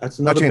 Yeah, that's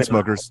another. Not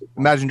Chainsmokers.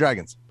 Imagine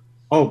Dragons.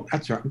 Oh,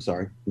 that's right. I'm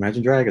sorry.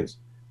 Imagine Dragons.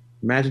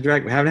 Imagine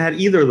Dragons. We haven't had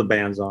either of the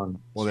bands on.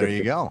 Well, there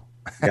you go.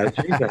 Got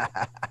to change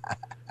that.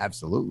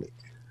 Absolutely.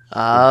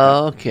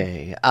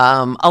 Okay.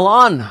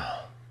 Alon.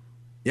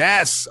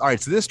 Yes. All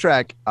right. So this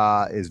track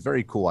is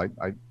very cool. I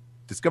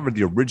discovered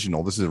the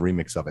original. This is a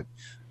remix of it.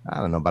 I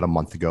don't know, about a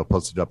month ago.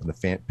 Posted up in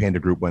the Panda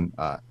group when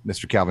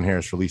Mr. Calvin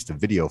Harris released a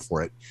video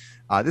for it.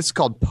 This is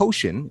called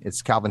Potion.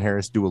 It's Calvin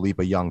Harris, Dua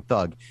Lipa, Young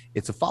Thug.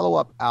 It's a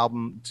follow-up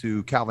album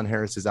to Calvin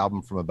Harris's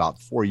album from about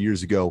 4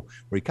 years ago,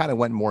 where he kind of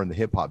went more in the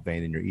hip-hop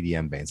vein than your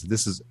EDM vein. So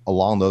this is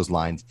along those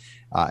lines,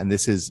 and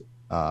this is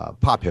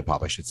pop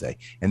hip-hop, I should say.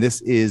 And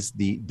this is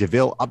the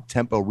DeVille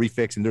up-tempo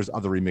refix, and there's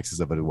other remixes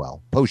of it as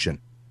well.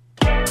 Potion.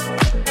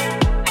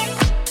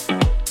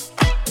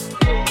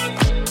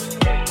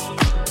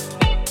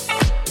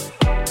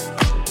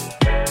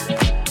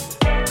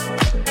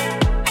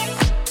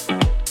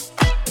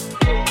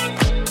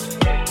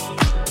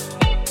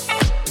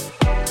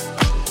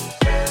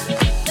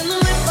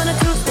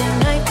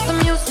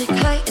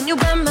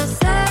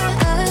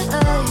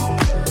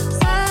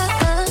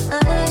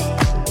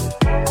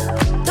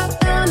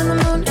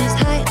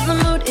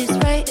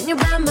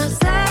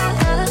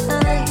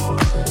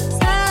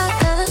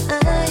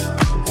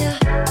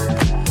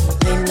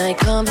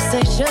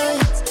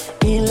 Conversations,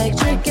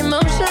 electric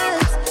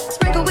emotions,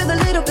 sprinkle with a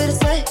little bit of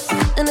sex,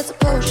 and it's a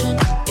potion,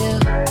 yeah.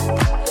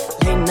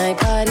 Late night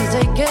bodies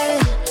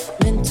aching,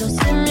 mental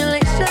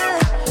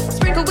stimulation,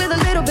 sprinkle with a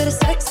little bit of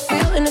sex,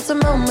 feel, and it's a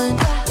moment,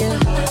 yeah.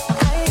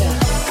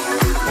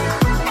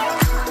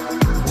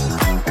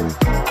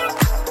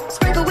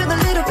 Sprinkle with a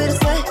little bit of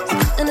sex,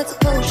 and it's a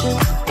potion,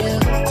 yeah.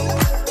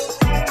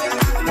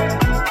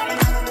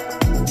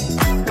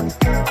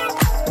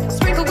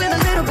 Sprinkle with a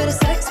little bit of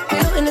sex,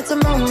 feel, and it's a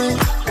moment.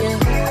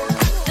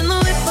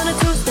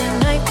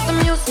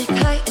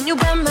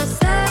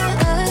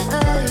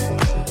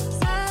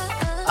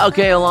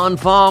 Okay, Alon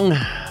Fong,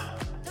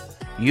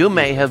 you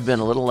may have been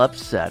a little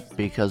upset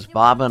because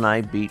Bob and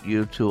I beat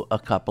you to a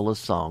couple of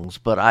songs,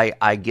 but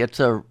I get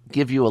to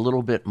give you a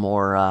little bit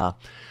more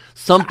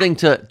something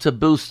to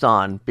boost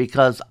on,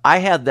 because I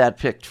had that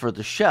picked for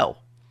the show.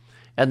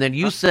 And then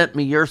you sent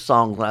me your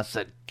song, and I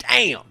said,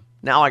 damn,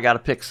 now I got to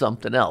pick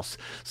something else.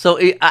 So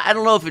I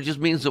don't know if it just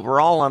means that we're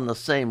all on the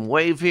same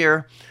wave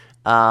here,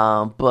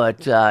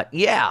 but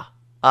yeah.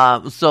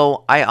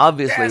 So I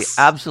obviously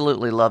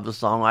absolutely love the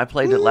song. I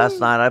played it last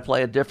night. I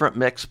play a different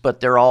mix, but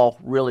they're all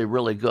really,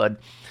 really good.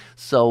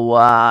 So,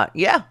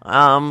 yeah,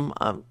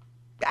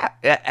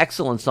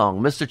 excellent song.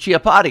 Mr.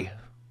 Chiappardi.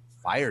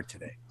 Fire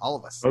today, all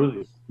of us.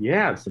 Oh,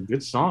 yeah, some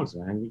good songs,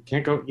 man. You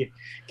can't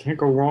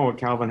go wrong with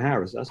Calvin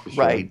Harris, that's for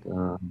sure. Right.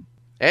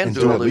 And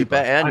Dua Lipa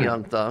and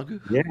Young Thug.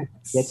 Yeah,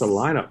 that's a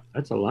lineup.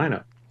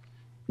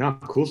 No,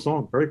 cool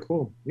song, very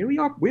cool.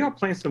 Yeah, we are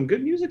playing some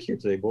good music here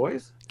today,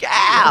 boys.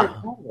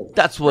 Yeah,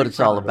 that's what it's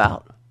all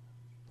about.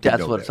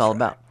 That's what it's all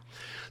about.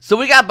 So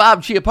we got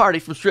Bob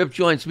Chiappardi from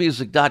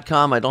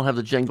StripJointsMusic.com. I don't have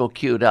the jingle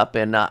queued up.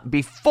 And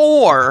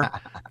before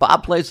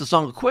Bob plays the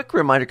song, a quick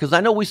reminder, because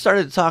I know we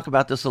started to talk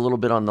about this a little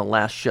bit on the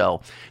last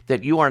show,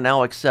 that you are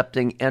now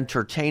accepting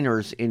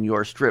entertainers in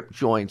your Strip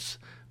Joints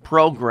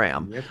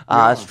program.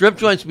 Strip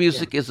Joints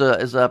Music is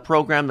a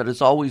program that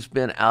has always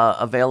been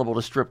available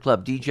to strip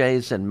club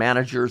DJs and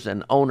managers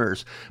and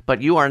owners, but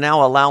you are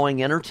now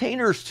allowing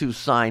entertainers to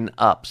sign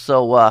up.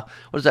 So what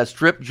is that?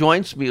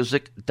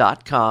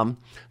 StripJointsMusic.com.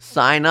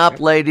 Sign up,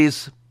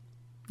 ladies.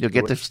 You'll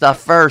get the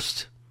stuff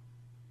first.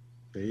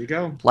 There you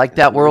go. Like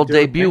that world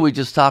debut we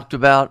just talked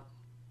about.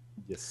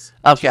 Yes.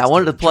 Okay, I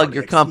wanted to plug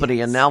your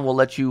company, and now we'll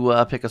let you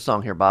pick a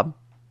song here, Bob.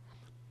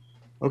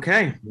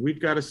 Okay,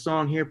 we've got a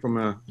song here from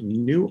a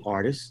new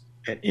artist,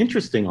 an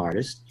interesting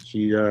artist.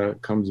 She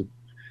comes to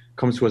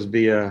us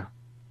via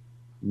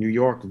New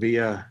York,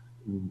 via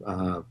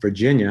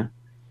Virginia.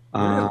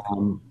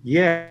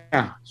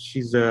 Yeah,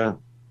 she's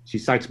she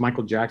cites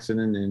Michael Jackson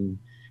and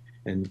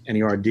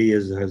NERD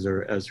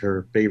as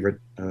her favorite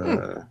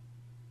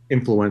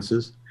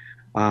influences.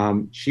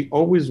 She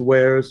always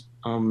wears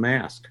a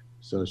mask,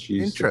 so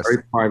she's a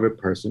very private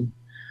person.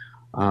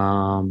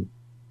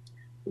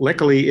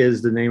 Luckily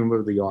is the name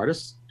of the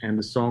artist, and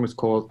the song is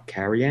called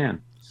Carrie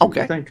Ann. So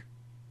okay. What do you think?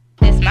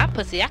 This my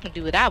pussy, I can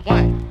do what I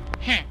want.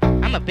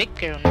 I'm a big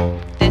girl now.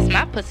 This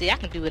my pussy, I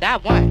can do what I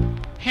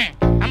want.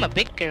 I'm a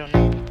big girl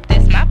now.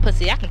 This my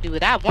pussy, I can do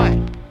what I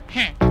want.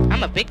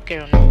 I'm a big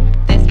girl now.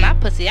 This my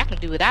pussy, I can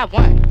do what I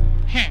want.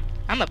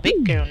 I'm a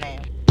big girl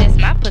now. This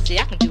my pussy,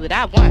 I can do what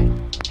I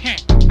want.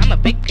 I'm a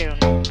big girl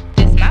now.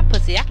 This my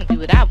pussy, I can do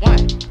what I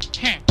want.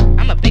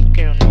 I'm a big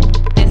girl now.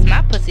 This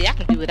my pussy, I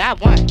can do what I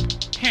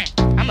want.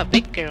 I'm a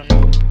big girl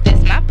now.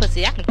 This my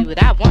pussy, I can do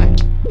what I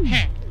want.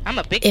 I'm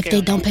a big If girl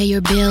they don't pay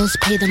your bills,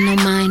 pay them no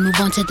mind. Move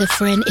on to the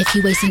friend. If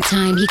you wasting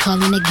time, he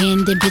calling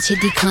again, then bitch it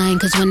decline.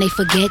 Cause when they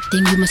forget,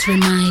 then you must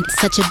remind.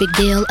 Such a big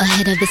deal,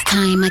 ahead of its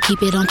time. I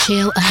keep it on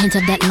chill, a hint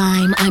of that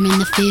lime. I'm in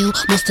the field,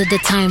 most of the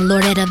time.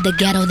 Lordette of the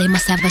ghetto, they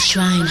must have a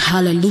shrine.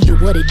 Hallelujah,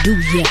 what it do,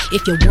 yeah.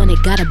 If you want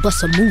it, gotta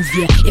bust a move,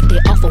 yeah. If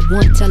they offer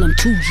one, tell them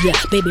two, yeah.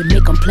 Baby,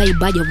 make them play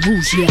by your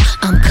rules, yeah.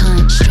 I'm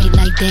cunt, straight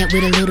like that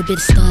with a little bit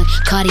of stunt.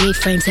 Cartier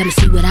frames, let me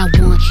see what I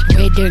want.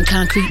 Red dirt and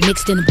concrete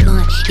mixed in a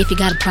blunt. If you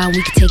got a problem,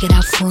 we can take it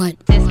out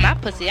front. This my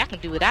pussy, I can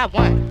do what I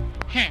want.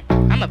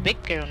 I'm a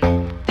big girl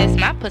now. This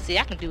my pussy,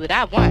 I can do what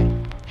I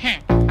want.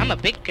 I'm a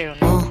big girl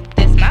now.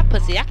 This my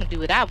pussy, I can do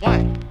what I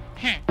want.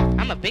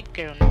 I'm a big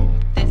girl now.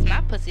 This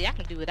my pussy, I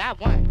can do what I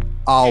want.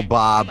 Oh,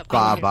 Bob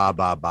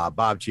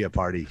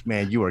Chiappardi.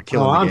 Man, you are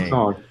killing the game.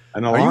 Are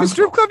you a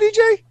strip club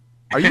DJ?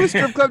 Are you a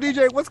strip club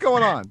DJ? What's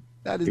going on?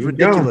 That is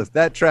ridiculous.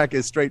 That track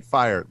is straight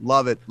fire.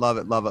 Love it, love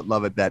it, love it,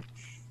 love it.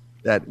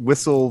 That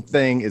whistle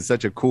thing is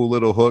such a cool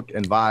little hook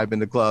and vibe in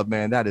the club,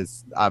 man.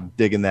 I'm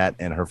digging that,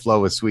 and her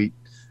flow is sweet.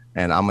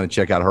 And I'm going to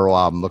check out her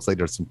album. Looks like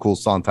there's some cool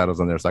song titles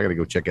on there, so I got to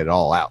go check it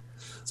all out.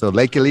 So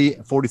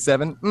Lakely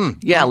 47.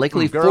 Yeah,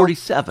 Lakely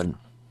 47.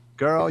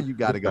 Girl, you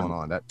got it going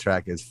on. That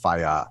track is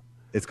fire.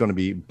 It's going to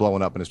be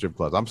blowing up in the strip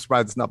clubs. I'm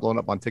surprised it's not blowing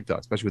up on TikTok,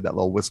 especially with that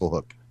little whistle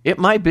hook. It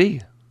might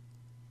be.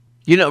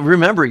 You know,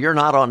 remember, you're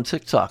not on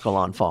TikTok,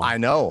 Alon Fong. I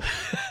know.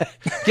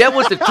 Get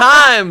with the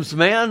times,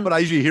 man. But I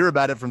usually hear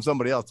about it from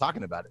somebody else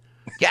talking about it.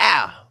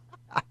 Yeah.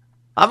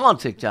 I'm on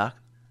TikTok.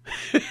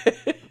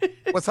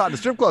 What's hot? The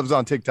strip club's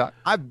on TikTok.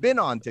 I've been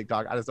on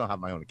TikTok. I just don't have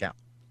my own account.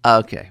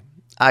 Okay.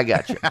 I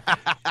got you.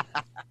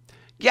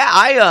 Yeah,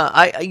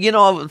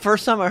 I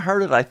first time I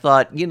heard it, I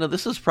thought,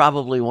 this is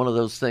probably one of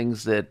those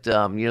things that,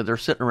 they're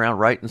sitting around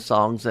writing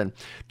songs and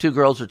two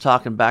girls are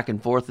talking back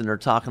and forth and they're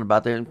talking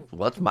about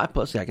what's my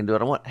pussy? I can do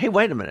what I want. Hey,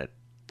 wait a minute.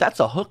 That's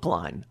a hook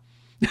line.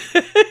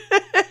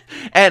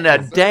 And a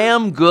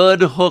damn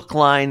good hook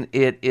line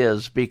it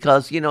is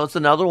because, it's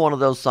another one of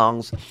those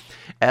songs,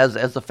 as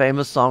a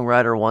famous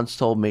songwriter once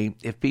told me,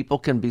 if people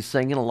can be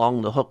singing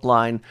along the hook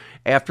line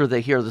after they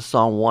hear the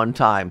song one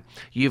time,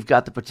 you've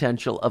got the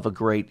potential of a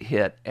great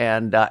hit.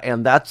 And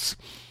that's,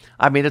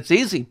 it's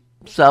easy.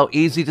 So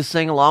easy to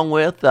sing along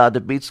with.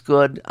 The beat's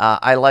good.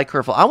 I like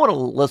her. I want to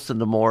listen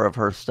to more of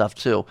her stuff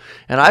too.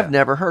 And I've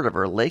never heard of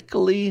her.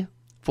 Lakely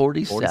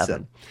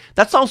 47.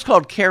 That song's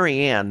called Carrie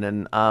Ann.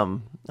 And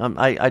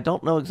I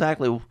don't know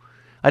exactly.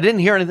 I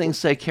didn't hear anything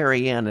say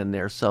Carrie Ann in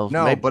there. So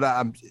no,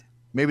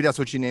 maybe that's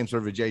what she names her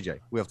for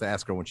JJ. We have to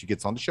ask her when she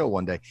gets on the show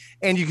one day.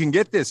 And you can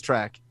get this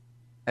track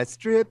at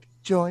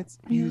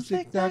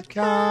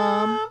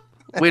stripjointsmusic.com.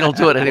 We don't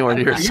do it anywhere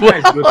near as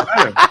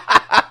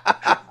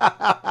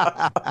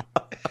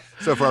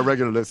So for our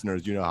regular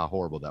listeners, you know how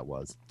horrible that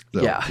was.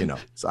 So, yeah.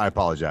 So I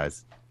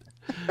apologize.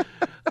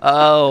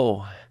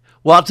 Oh,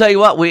 well, I'll tell you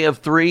what. We have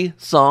 3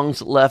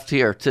 songs left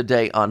here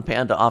today on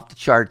Panda Off the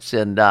Charts,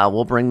 and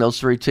we'll bring those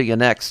 3 to you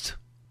next.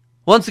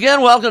 Once again,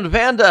 welcome to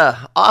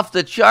Panda Off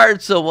the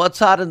Charts. So what's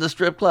hot in the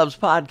strip clubs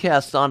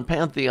podcast on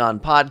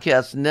Pantheon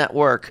Podcast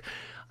Network.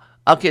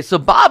 Okay, so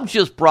Bob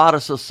just brought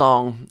us a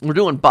song. We're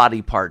doing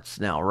body parts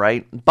now,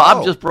 right?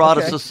 Bob just brought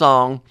us a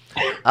song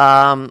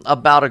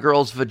about a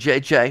girl's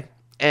vajayjay.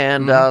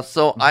 And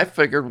so I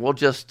figured we'll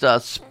just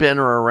spin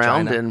her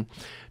around and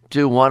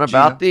do one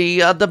about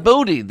the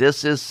booty.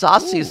 This is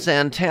Saucy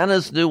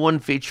Santana's new one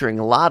featuring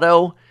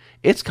Lotto.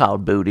 It's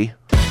called Booty.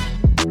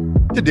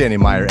 The Danny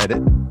Meyer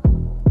edit.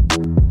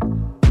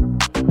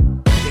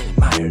 Danny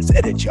Meyer's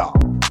edit, y'all.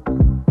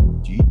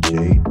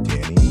 DJ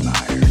Danny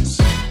Myers.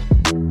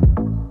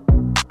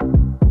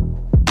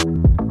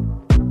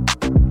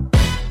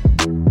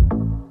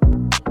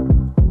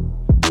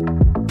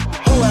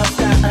 Who else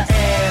got an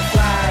ass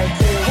like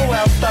this? Who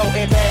else throw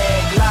it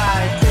back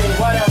like this?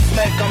 What else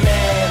make them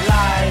act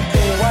like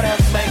this? What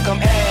else make them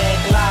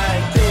act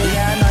like this?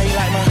 Yeah, I know you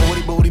like my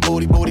booty, booty,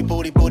 booty, booty,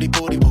 booty, booty,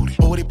 booty, booty,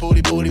 booty,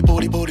 booty, booty,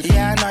 booty, booty.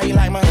 Yeah, I know you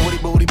like my booty,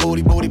 booty,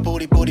 booty, booty,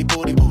 booty, booty,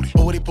 booty, booty,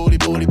 booty, booty,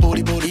 booty,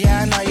 booty, booty.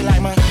 Yeah, I know you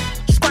like my.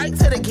 Straight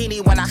to the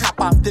guinea when I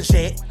hop off the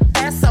jet.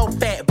 Ass so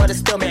fat, but it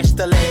still match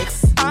the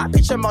legs. I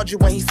picture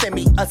emoji when he send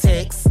me a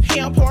text. He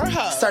on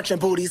Pornhub, searching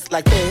booties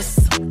like this.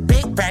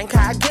 Big bank,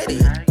 I get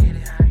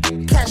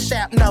it. Cash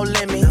out, no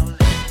limit.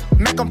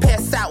 Make him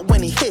pass out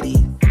when he hit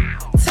it.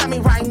 Tell me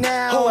right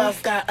now, who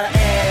else got an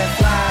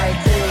ass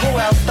like this? Who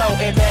else throw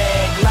it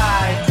back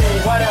like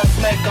this? What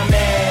else make them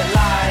mad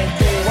like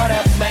this? What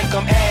else make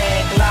them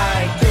act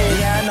like this?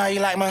 Yeah, I know you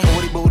like my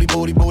booty, booty,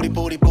 booty,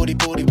 booty, booty, booty,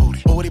 booty,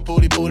 booty, booty,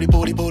 booty, booty,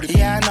 booty, booty.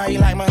 Yeah, I know you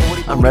like my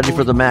booty. I'm ready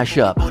for the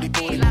mashup.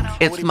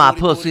 It's my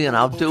pussy and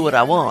I'll do what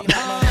I want.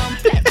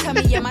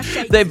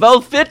 They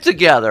both fit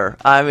together.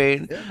 I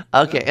mean,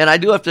 okay. And I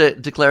do have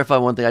to clarify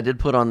one thing. I did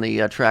put on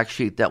the track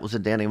sheet that was a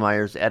Danny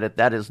Myers edit.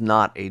 That is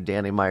not a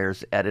Danny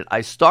Myers edit.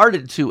 I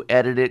started to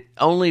edit it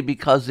only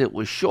because it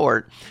was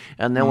short.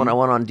 And then when I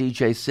went on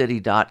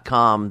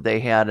DJCity.com, they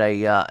had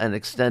an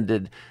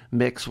extended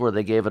mix where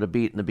they gave it a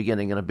beat in the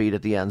beginning and a beat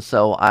at the end.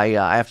 So I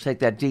have to take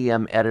that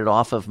DM edit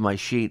off of my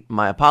sheet.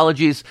 My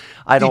apologies.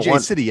 I don't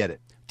want City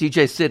edit.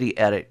 DJ City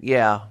edit.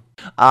 Yeah.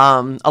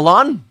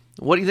 Alon?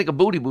 What do you think of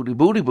Booty, Booty,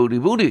 Booty, Booty,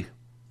 Booty?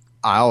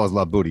 I always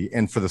love Booty.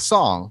 And for the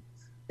song,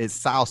 it's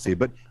Sousy.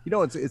 But, you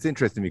know, it's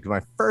interesting to me because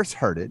when I first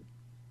heard it,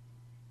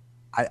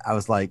 I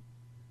was like,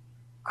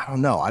 I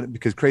don't know.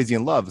 Because Crazy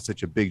in Love is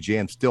such a big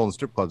jam still in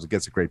strip clubs. It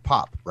gets a great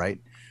pop, right?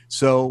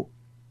 So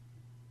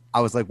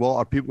I was like, well,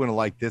 are people going to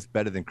like this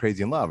better than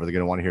Crazy in Love? Or are they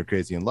going to want to hear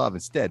Crazy in Love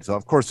instead? So,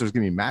 of course, there's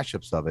going to be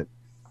mashups of it.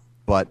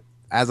 But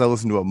as I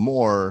listened to it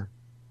more,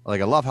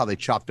 like I love how they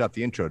chopped up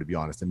the intro, to be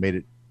honest. It made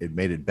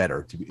it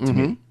better to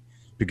me.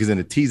 Because then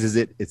it teases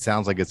it. It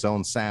sounds like its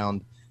own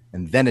sound.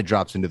 And then it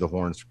drops into the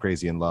horns for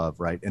Crazy in Love,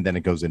 right? And then it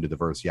goes into the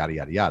verse, yada,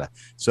 yada, yada.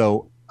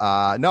 So,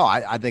 no,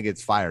 I think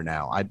it's fire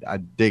now. I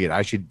dig it.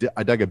 I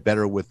dug it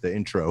better with the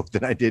intro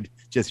than I did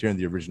just hearing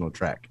the original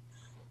track.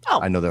 Oh.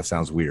 I know that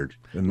sounds weird.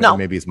 No.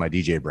 Maybe it's my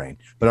DJ brain.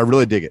 But I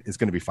really dig it. It's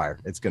going to be fire.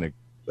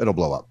 It'll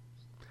blow up.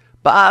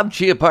 Bob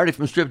Chiappardi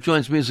from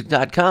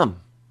StripJointsMusic.com.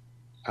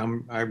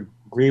 I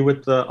agree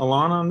with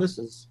Alana on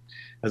this,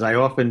 as I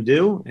often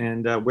do,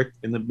 and we're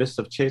in the midst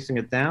of chasing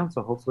it down,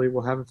 so hopefully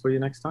we'll have it for you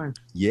next time.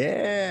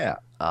 Yeah.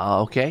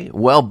 Okay.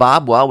 Well,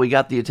 Bob, we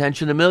got the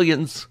attention of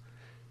millions.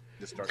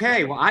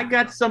 Okay, well, I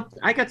got something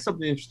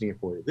interesting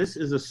for you. This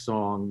is a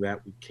song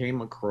that we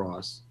came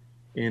across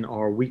in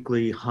our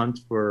weekly hunt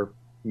for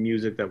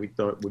music that we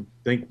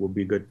think would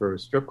be good for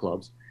strip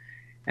clubs.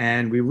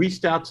 And we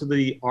reached out to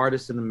the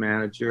artist and the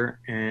manager,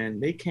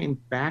 and they came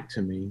back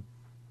to me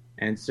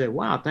and said,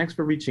 wow, thanks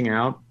for reaching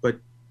out, but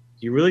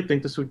do you really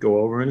think this would go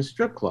over in a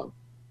strip club?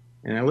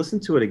 And I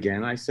listened to it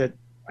again. I said,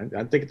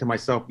 I'm thinking to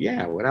myself,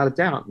 yeah, without a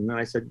doubt. And then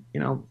I said,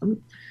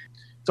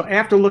 so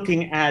after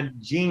looking at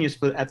Genius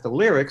at the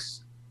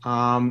lyrics,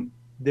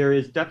 there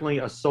is definitely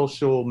a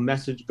social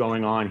message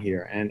going on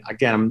here. And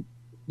again, I'm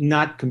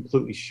not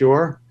completely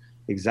sure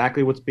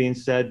exactly what's being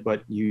said,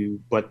 but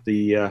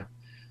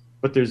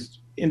there's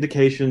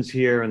indications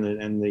here, and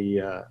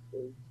the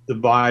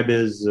vibe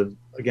is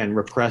again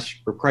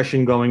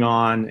repression going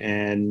on,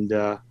 and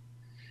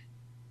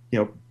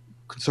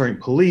concerning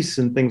police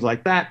and things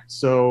like that.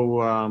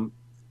 So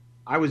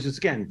I'm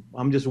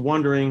just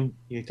wondering,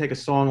 you take a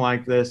song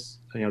like this,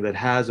 that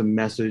has a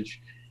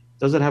message,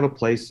 does it have a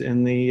place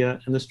in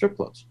the strip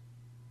clubs?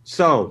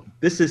 So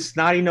this is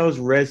Snotty Nose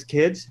Rez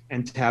Kids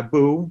and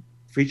Taboo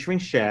featuring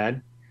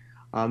Shad.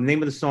 The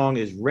name of the song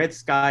is Red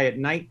Sky at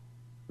Night,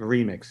 the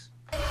remix.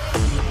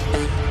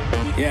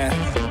 Yeah.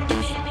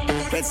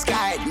 Red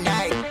Sky at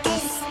Night.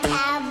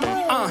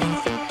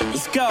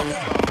 Let's go.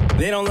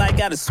 They don't like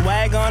how the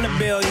swag on the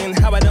billion.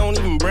 How I don't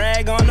even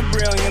brag on the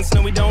brilliance.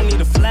 No, we don't need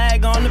a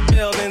flag on the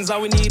buildings.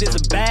 All we need is a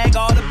bag,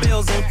 all the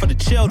bills in for the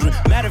children.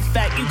 Matter of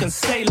fact, you can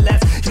say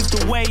less. Used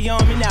to weigh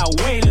on me, now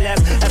way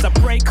less. As I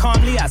pray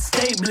calmly, I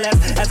stay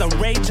blessed. As I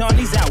rage on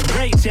these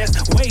outrageous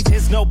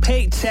wages, no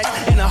paycheck.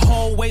 And the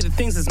whole way that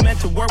things is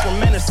meant to work. We're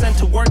men are sent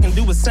to work and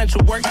do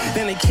essential work.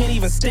 Then they can't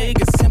even stay,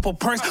 get simple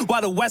perks.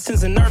 While the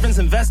Westons and Urbans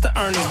invest the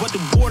earnings. What do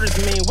borders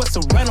mean? What's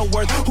the rental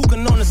worth? Who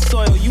can own the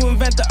soil? You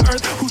invent the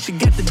earth. Who should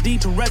get the deed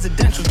to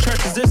residential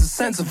churches? There's a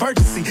sense of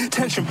urgency.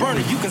 Tension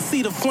burning. You can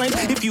see the flame.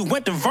 If you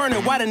went to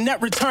Vernon, why the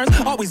net returns?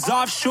 Always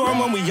offshore.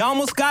 When we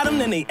almost got them,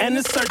 then they end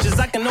the searches.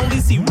 I can only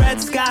see red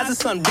skies, the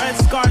sun red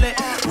scarlet.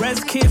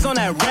 Res kids on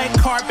that red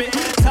carpet.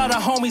 Tell the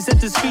homies that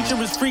this feature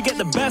is free. Get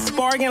the best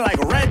bargain like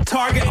Red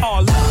Target.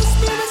 All love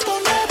spirits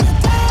gon' never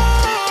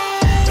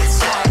die.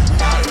 It's like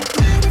night.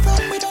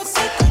 Beautiful, we don't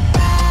say goodbye.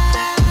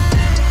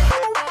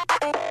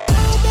 Oh,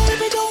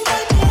 baby, don't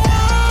wake me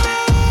up.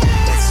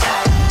 It's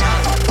like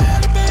night. Oh,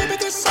 baby,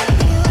 there's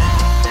something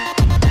right.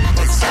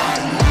 It's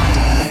like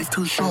night. Life's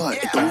too short,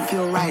 it don't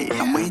feel right.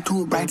 I'm way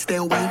too bright, stay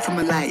away from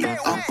the light.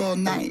 Up all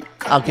night.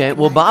 Okay,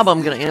 well, Bob,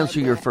 I'm going to answer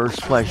your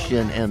first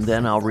question, and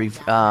then I'll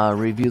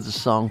review the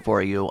song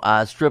for you.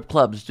 Strip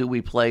clubs, do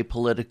we play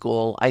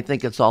political? I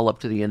think it's all up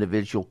to the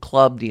individual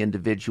club, the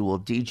individual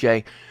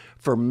DJ.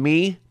 For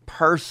me,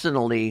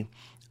 personally,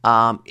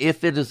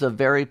 if it is a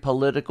very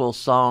political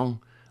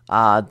song,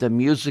 the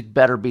music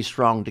better be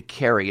strong to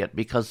carry it,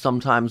 because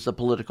sometimes the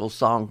political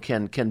song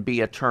can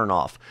be a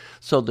turnoff.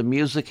 So the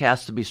music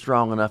has to be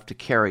strong enough to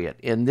carry it.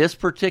 In this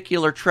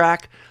particular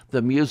track,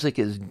 the music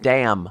is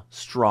damn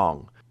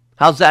strong.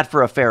 How's that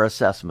for a fair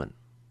assessment?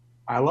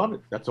 I love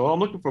it. That's all I'm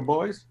looking for,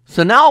 boys.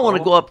 So now I want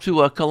to go up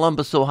to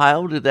Columbus,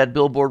 Ohio, to that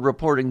Billboard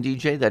reporting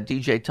DJ, that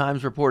DJ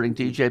Times reporting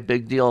DJ,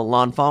 big deal,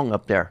 Lan Fong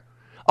up there.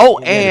 Oh,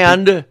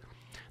 and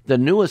the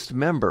newest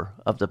member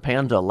of the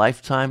Panda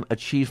Lifetime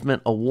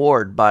Achievement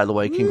Award, by the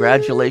way.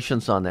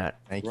 Congratulations on that.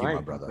 Thank you, my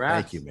brother.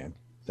 Congrats. Thank you, man.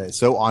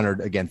 So honored.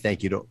 Again,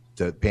 thank you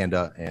to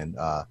Panda and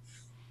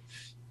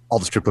all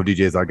the strip club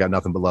DJs. I got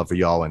nothing but love for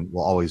y'all, and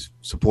we'll always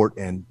support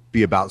and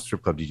be about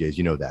strip club DJs.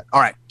 You know that.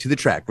 All right, to the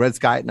track. Red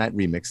Sky at Night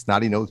remix.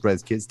 Naughty Notes,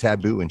 Rez Kids,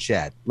 Taboo, and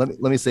Shad.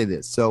 Let me say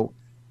this. So,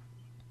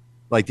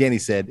 like Danny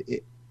said,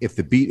 if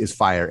the beat is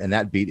fire, and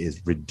that beat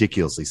is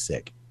ridiculously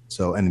sick.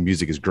 So, and the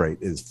music is great,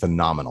 it's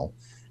phenomenal.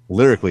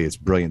 Lyrically, it's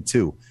brilliant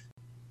too.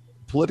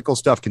 Political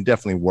stuff can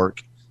definitely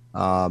work.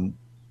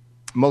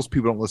 Most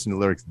people don't listen to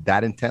lyrics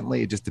that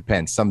intently. It just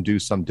depends. Some do,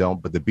 some don't.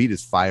 But the beat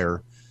is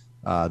fire.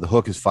 The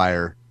hook is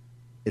fire.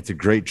 It's a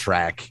great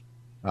track.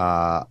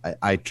 I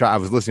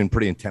was listening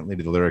pretty intently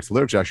to the lyrics. The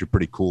lyrics are actually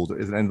pretty cool,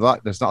 and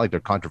it's not like they're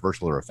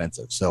controversial or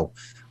offensive. So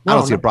I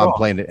don't see a problem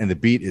playing it. And the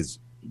beat is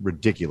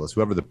ridiculous.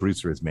 Whoever the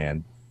producer is,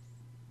 man,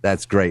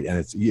 that's great, and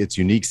it's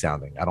unique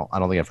sounding. I don't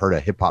think I've heard a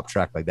hip hop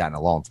track like that in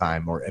a long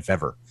time, or if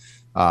ever.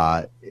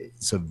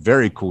 It's a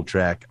very cool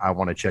track. I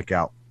want to check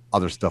out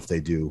other stuff they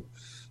do.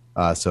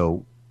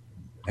 So,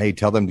 hey,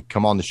 tell them to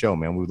come on the show,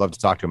 man. We'd love to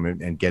talk to them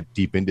and get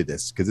deep into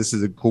this, because this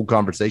is a cool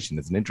conversation.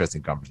 It's an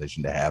interesting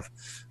conversation to have.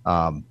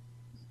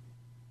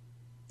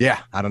 Yeah,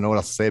 I don't know what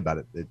else to say about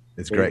it.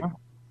 It's great.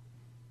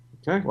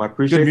 Okay, well, I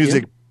appreciate good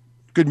music.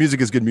 Good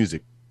music is good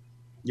music.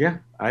 Yeah,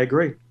 I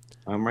agree.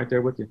 I'm right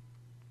there with you.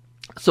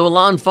 So,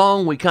 Lan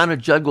Fong, we kind of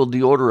juggled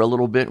the order a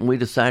little bit, and we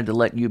decided to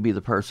let you be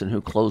the person who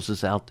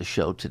closes out the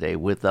show today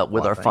with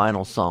our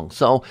final song.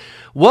 So,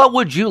 what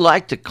would you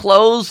like to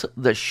close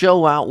the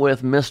show out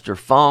with, Mr.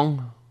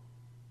 Fong?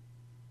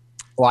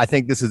 Well, I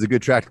think this is a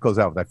good track to close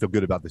out with. I feel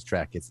good about this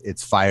track.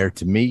 It's fire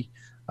to me.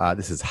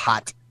 This is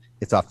hot.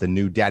 It's off the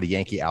new Daddy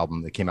Yankee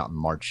album that came out in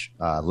March,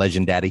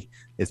 Legend Daddy.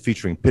 It's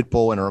featuring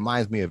Pitbull, and it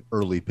reminds me of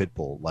early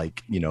Pitbull,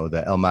 like,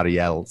 the El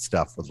Mariel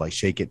stuff with like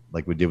Shake It,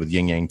 like we did with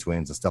Yin Yang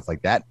Twins and stuff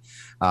like that.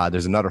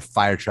 There's another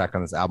fire track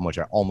on this album, which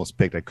I almost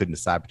picked. I couldn't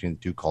decide between the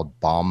two, called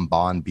Bomb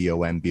Bon,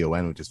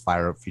 B-O-M-B-O-N, which is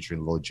fire,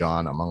 featuring Lil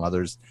Jon, among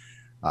others.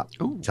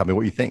 Tell me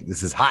what you think.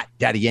 This is hot.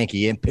 Daddy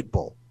Yankee and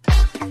Pitbull.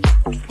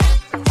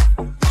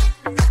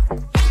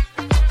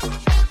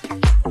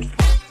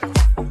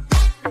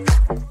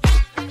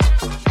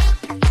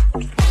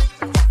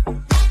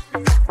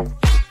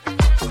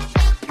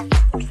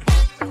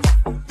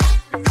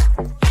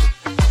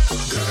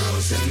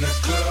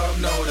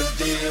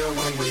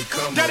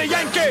 Daddy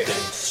Yankee,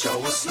 show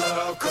us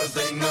love cause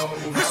they know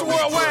Mr.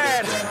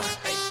 Worldwide.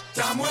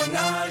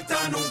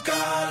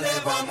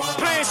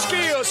 Playing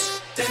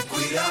skills.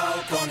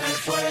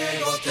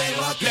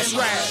 Let's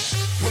ride.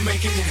 We're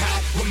making it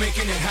hot, we're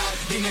making it hot.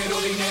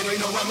 Dinero, dinero, y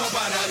no vamos a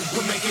parar.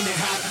 We're making it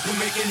hot, we're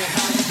making it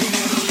hot.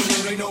 Dinero,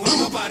 dinero, y no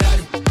vamos a parar.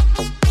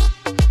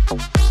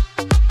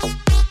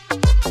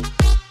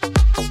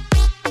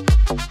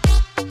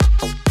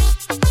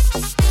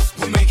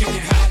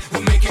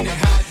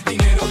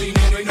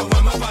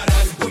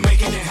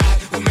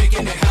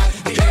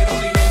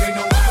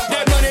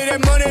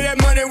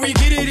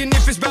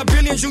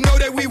 You know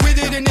that we with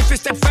it, and if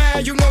it's that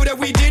fire, you know that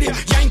we did it.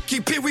 Yankee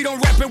P, we don't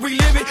rap it, we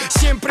live it.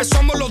 Siempre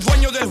somos los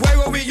dueños del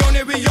juego,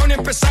 billones, billones,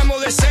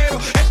 empezamos de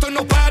cero. Esto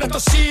no para, esto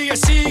sigue,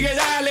 sigue,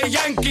 dale,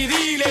 Yankee,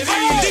 dile,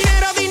 dile.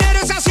 Dinero, dinero,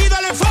 ese ha sido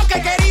el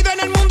enfoque, querido en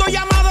el mundo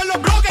llamado en los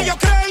bloques. Yo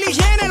creo en la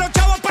higiene, los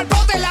chavos pa'l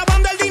pote,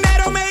 lavando el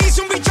dinero, me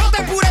hice un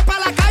bichote, puré pa'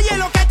 la calle,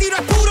 lo que tiro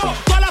es puro.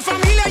 Toda la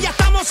familia ya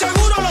estamos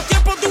seguros, los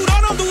tiempos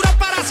duros no duran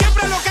para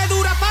siempre, lo que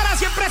dura para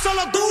siempre son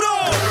los duros.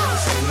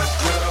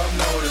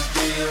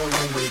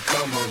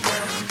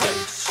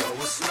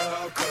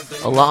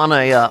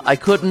 Alana, I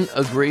couldn't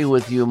agree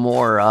with you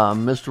more.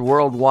 Mr.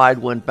 Worldwide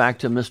went back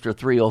to Mr.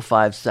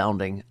 305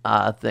 sounding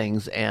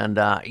things, and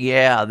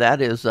yeah,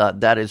 that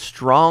is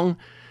strong.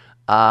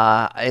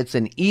 It's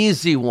an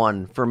easy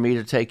one for me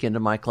to take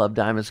into my Club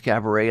Diamonds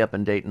Cabaret up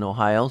in Dayton,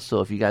 Ohio.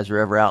 So if you guys are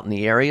ever out in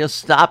the area,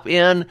 stop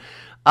in.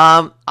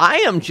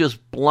 I am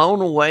just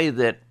blown away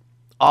that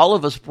all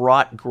of us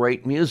brought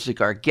great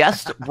music. Our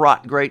guest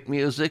brought great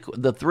music.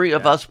 The three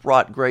of us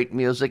brought great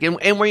music,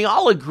 and we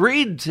all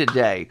agreed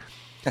today,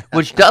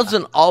 which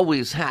doesn't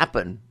always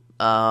happen.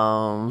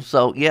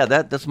 So yeah,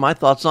 that's my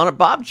thoughts on it.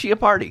 Bob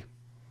Chiappardi.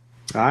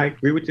 I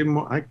agree with you.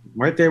 I'm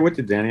right there with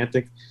you, Danny. I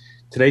think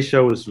today's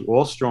show is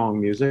all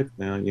strong music.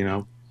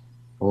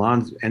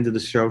 Alon's ended the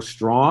show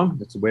strong.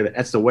 That's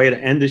the way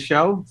to end the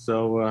show.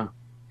 So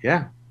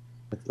yeah,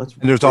 let's.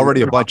 And there's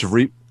already a bunch of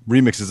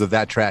remixes of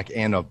that track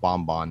and of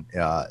Bon Bon,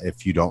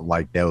 if you don't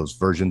like those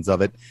versions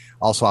of it.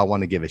 Also, I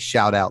want to give a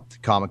shout out to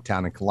Comic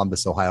Town in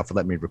Columbus, Ohio, for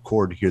letting me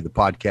record the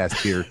podcast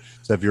here.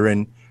 So if you're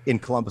in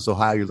Columbus,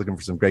 Ohio, you're looking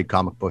for some great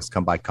comic books,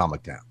 come by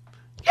Comic Town.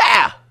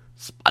 Yeah,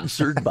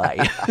 sponsored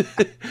by.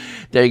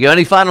 There you go.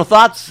 Any final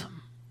thoughts?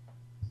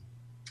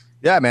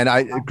 Yeah,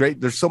 man. Great.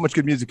 There's so much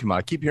good music coming out.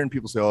 I keep hearing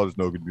people say, "Oh, there's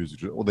no good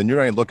music." Well, then you're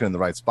not even looking in the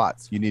right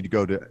spots. You need to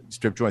go to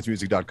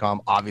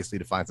stripjointsmusic.com, obviously,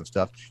 to find some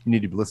stuff. You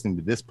need to be listening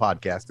to this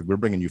podcast. We're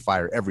bringing you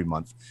fire every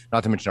month,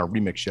 not to mention our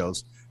remix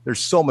shows. There's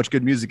so much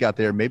good music out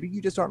there. Maybe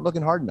you just aren't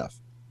looking hard enough.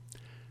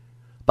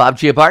 Bob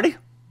Chiappardi?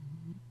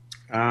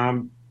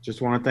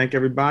 Just want to thank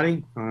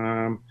everybody.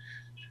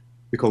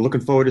 Because looking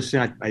forward to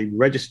seeing. I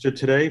registered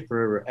today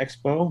for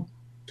Expo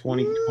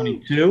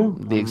 2022.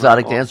 The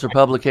Exotic Dancer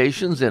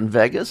Publications in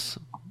Vegas.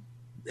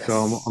 Yes.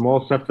 So I'm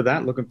all set for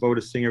that. Looking forward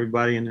to seeing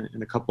everybody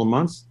in a couple of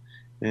months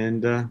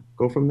and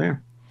go from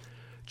there.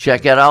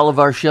 Check out all of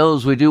our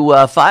shows. We do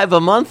 5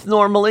 a month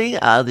normally.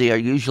 They are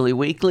usually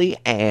weekly,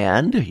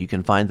 and you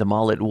can find them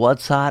all at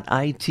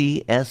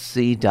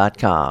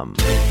whatshotitsc.com.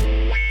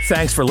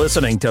 Thanks for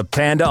listening to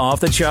Panda Off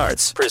the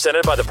Charts,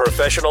 presented by the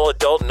Professional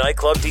Adult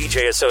Nightclub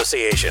DJ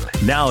Association.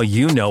 Now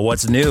you know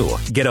what's new.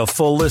 Get a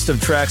full list of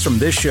tracks from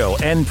this show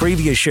and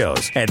previous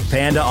shows at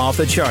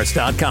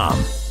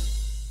pandaoffthecharts.com.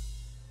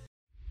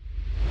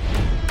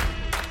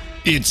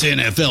 It's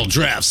NFL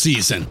draft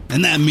season,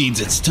 and that means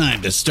it's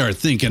time to start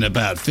thinking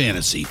about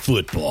fantasy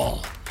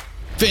football.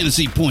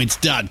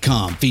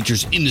 FantasyPoints.com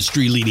features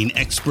industry-leading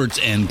experts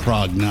and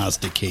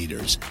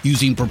prognosticators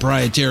using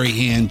proprietary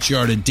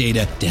hand-charted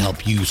data to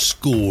help you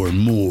score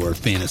more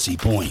fantasy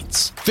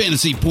points.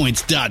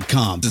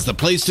 FantasyPoints.com is the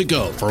place to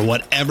go for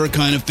whatever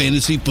kind of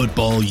fantasy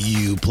football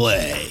you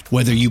play.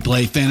 Whether you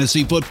play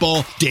fantasy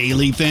football,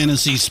 daily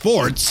fantasy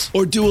sports,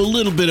 or do a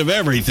little bit of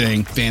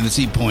everything,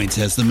 Fantasy Points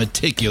has the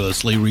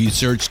meticulously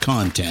researched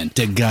content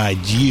to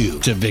guide you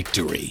to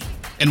victory.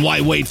 And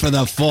why wait for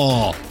the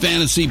fall?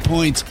 Fantasy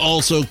Points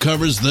also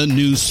covers the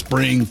new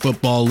spring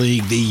football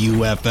league, the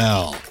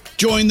UFL.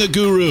 Join the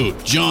guru,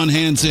 John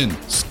Hansen,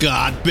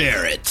 Scott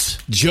Barrett,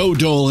 Joe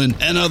Dolan,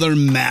 and other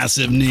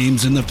massive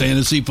names in the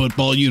fantasy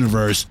football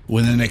universe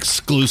with an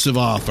exclusive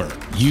offer.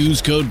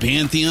 Use code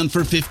Pantheon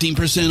for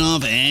 15%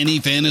 off any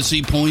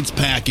Fantasy Points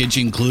package,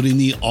 including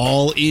the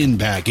all-in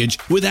package,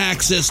 with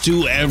access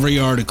to every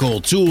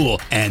article, tool,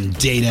 and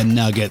data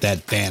nugget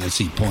that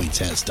Fantasy Points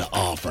has to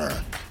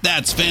offer.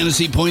 That's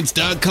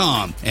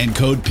FantasyPoints.com and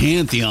code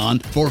Pantheon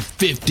for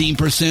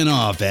 15%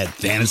 off at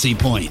Fantasy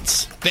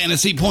Points.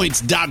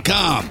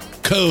 FantasyPoints.com,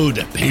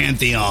 code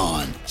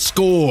Pantheon.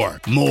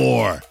 Score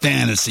more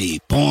fantasy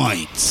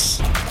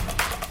points.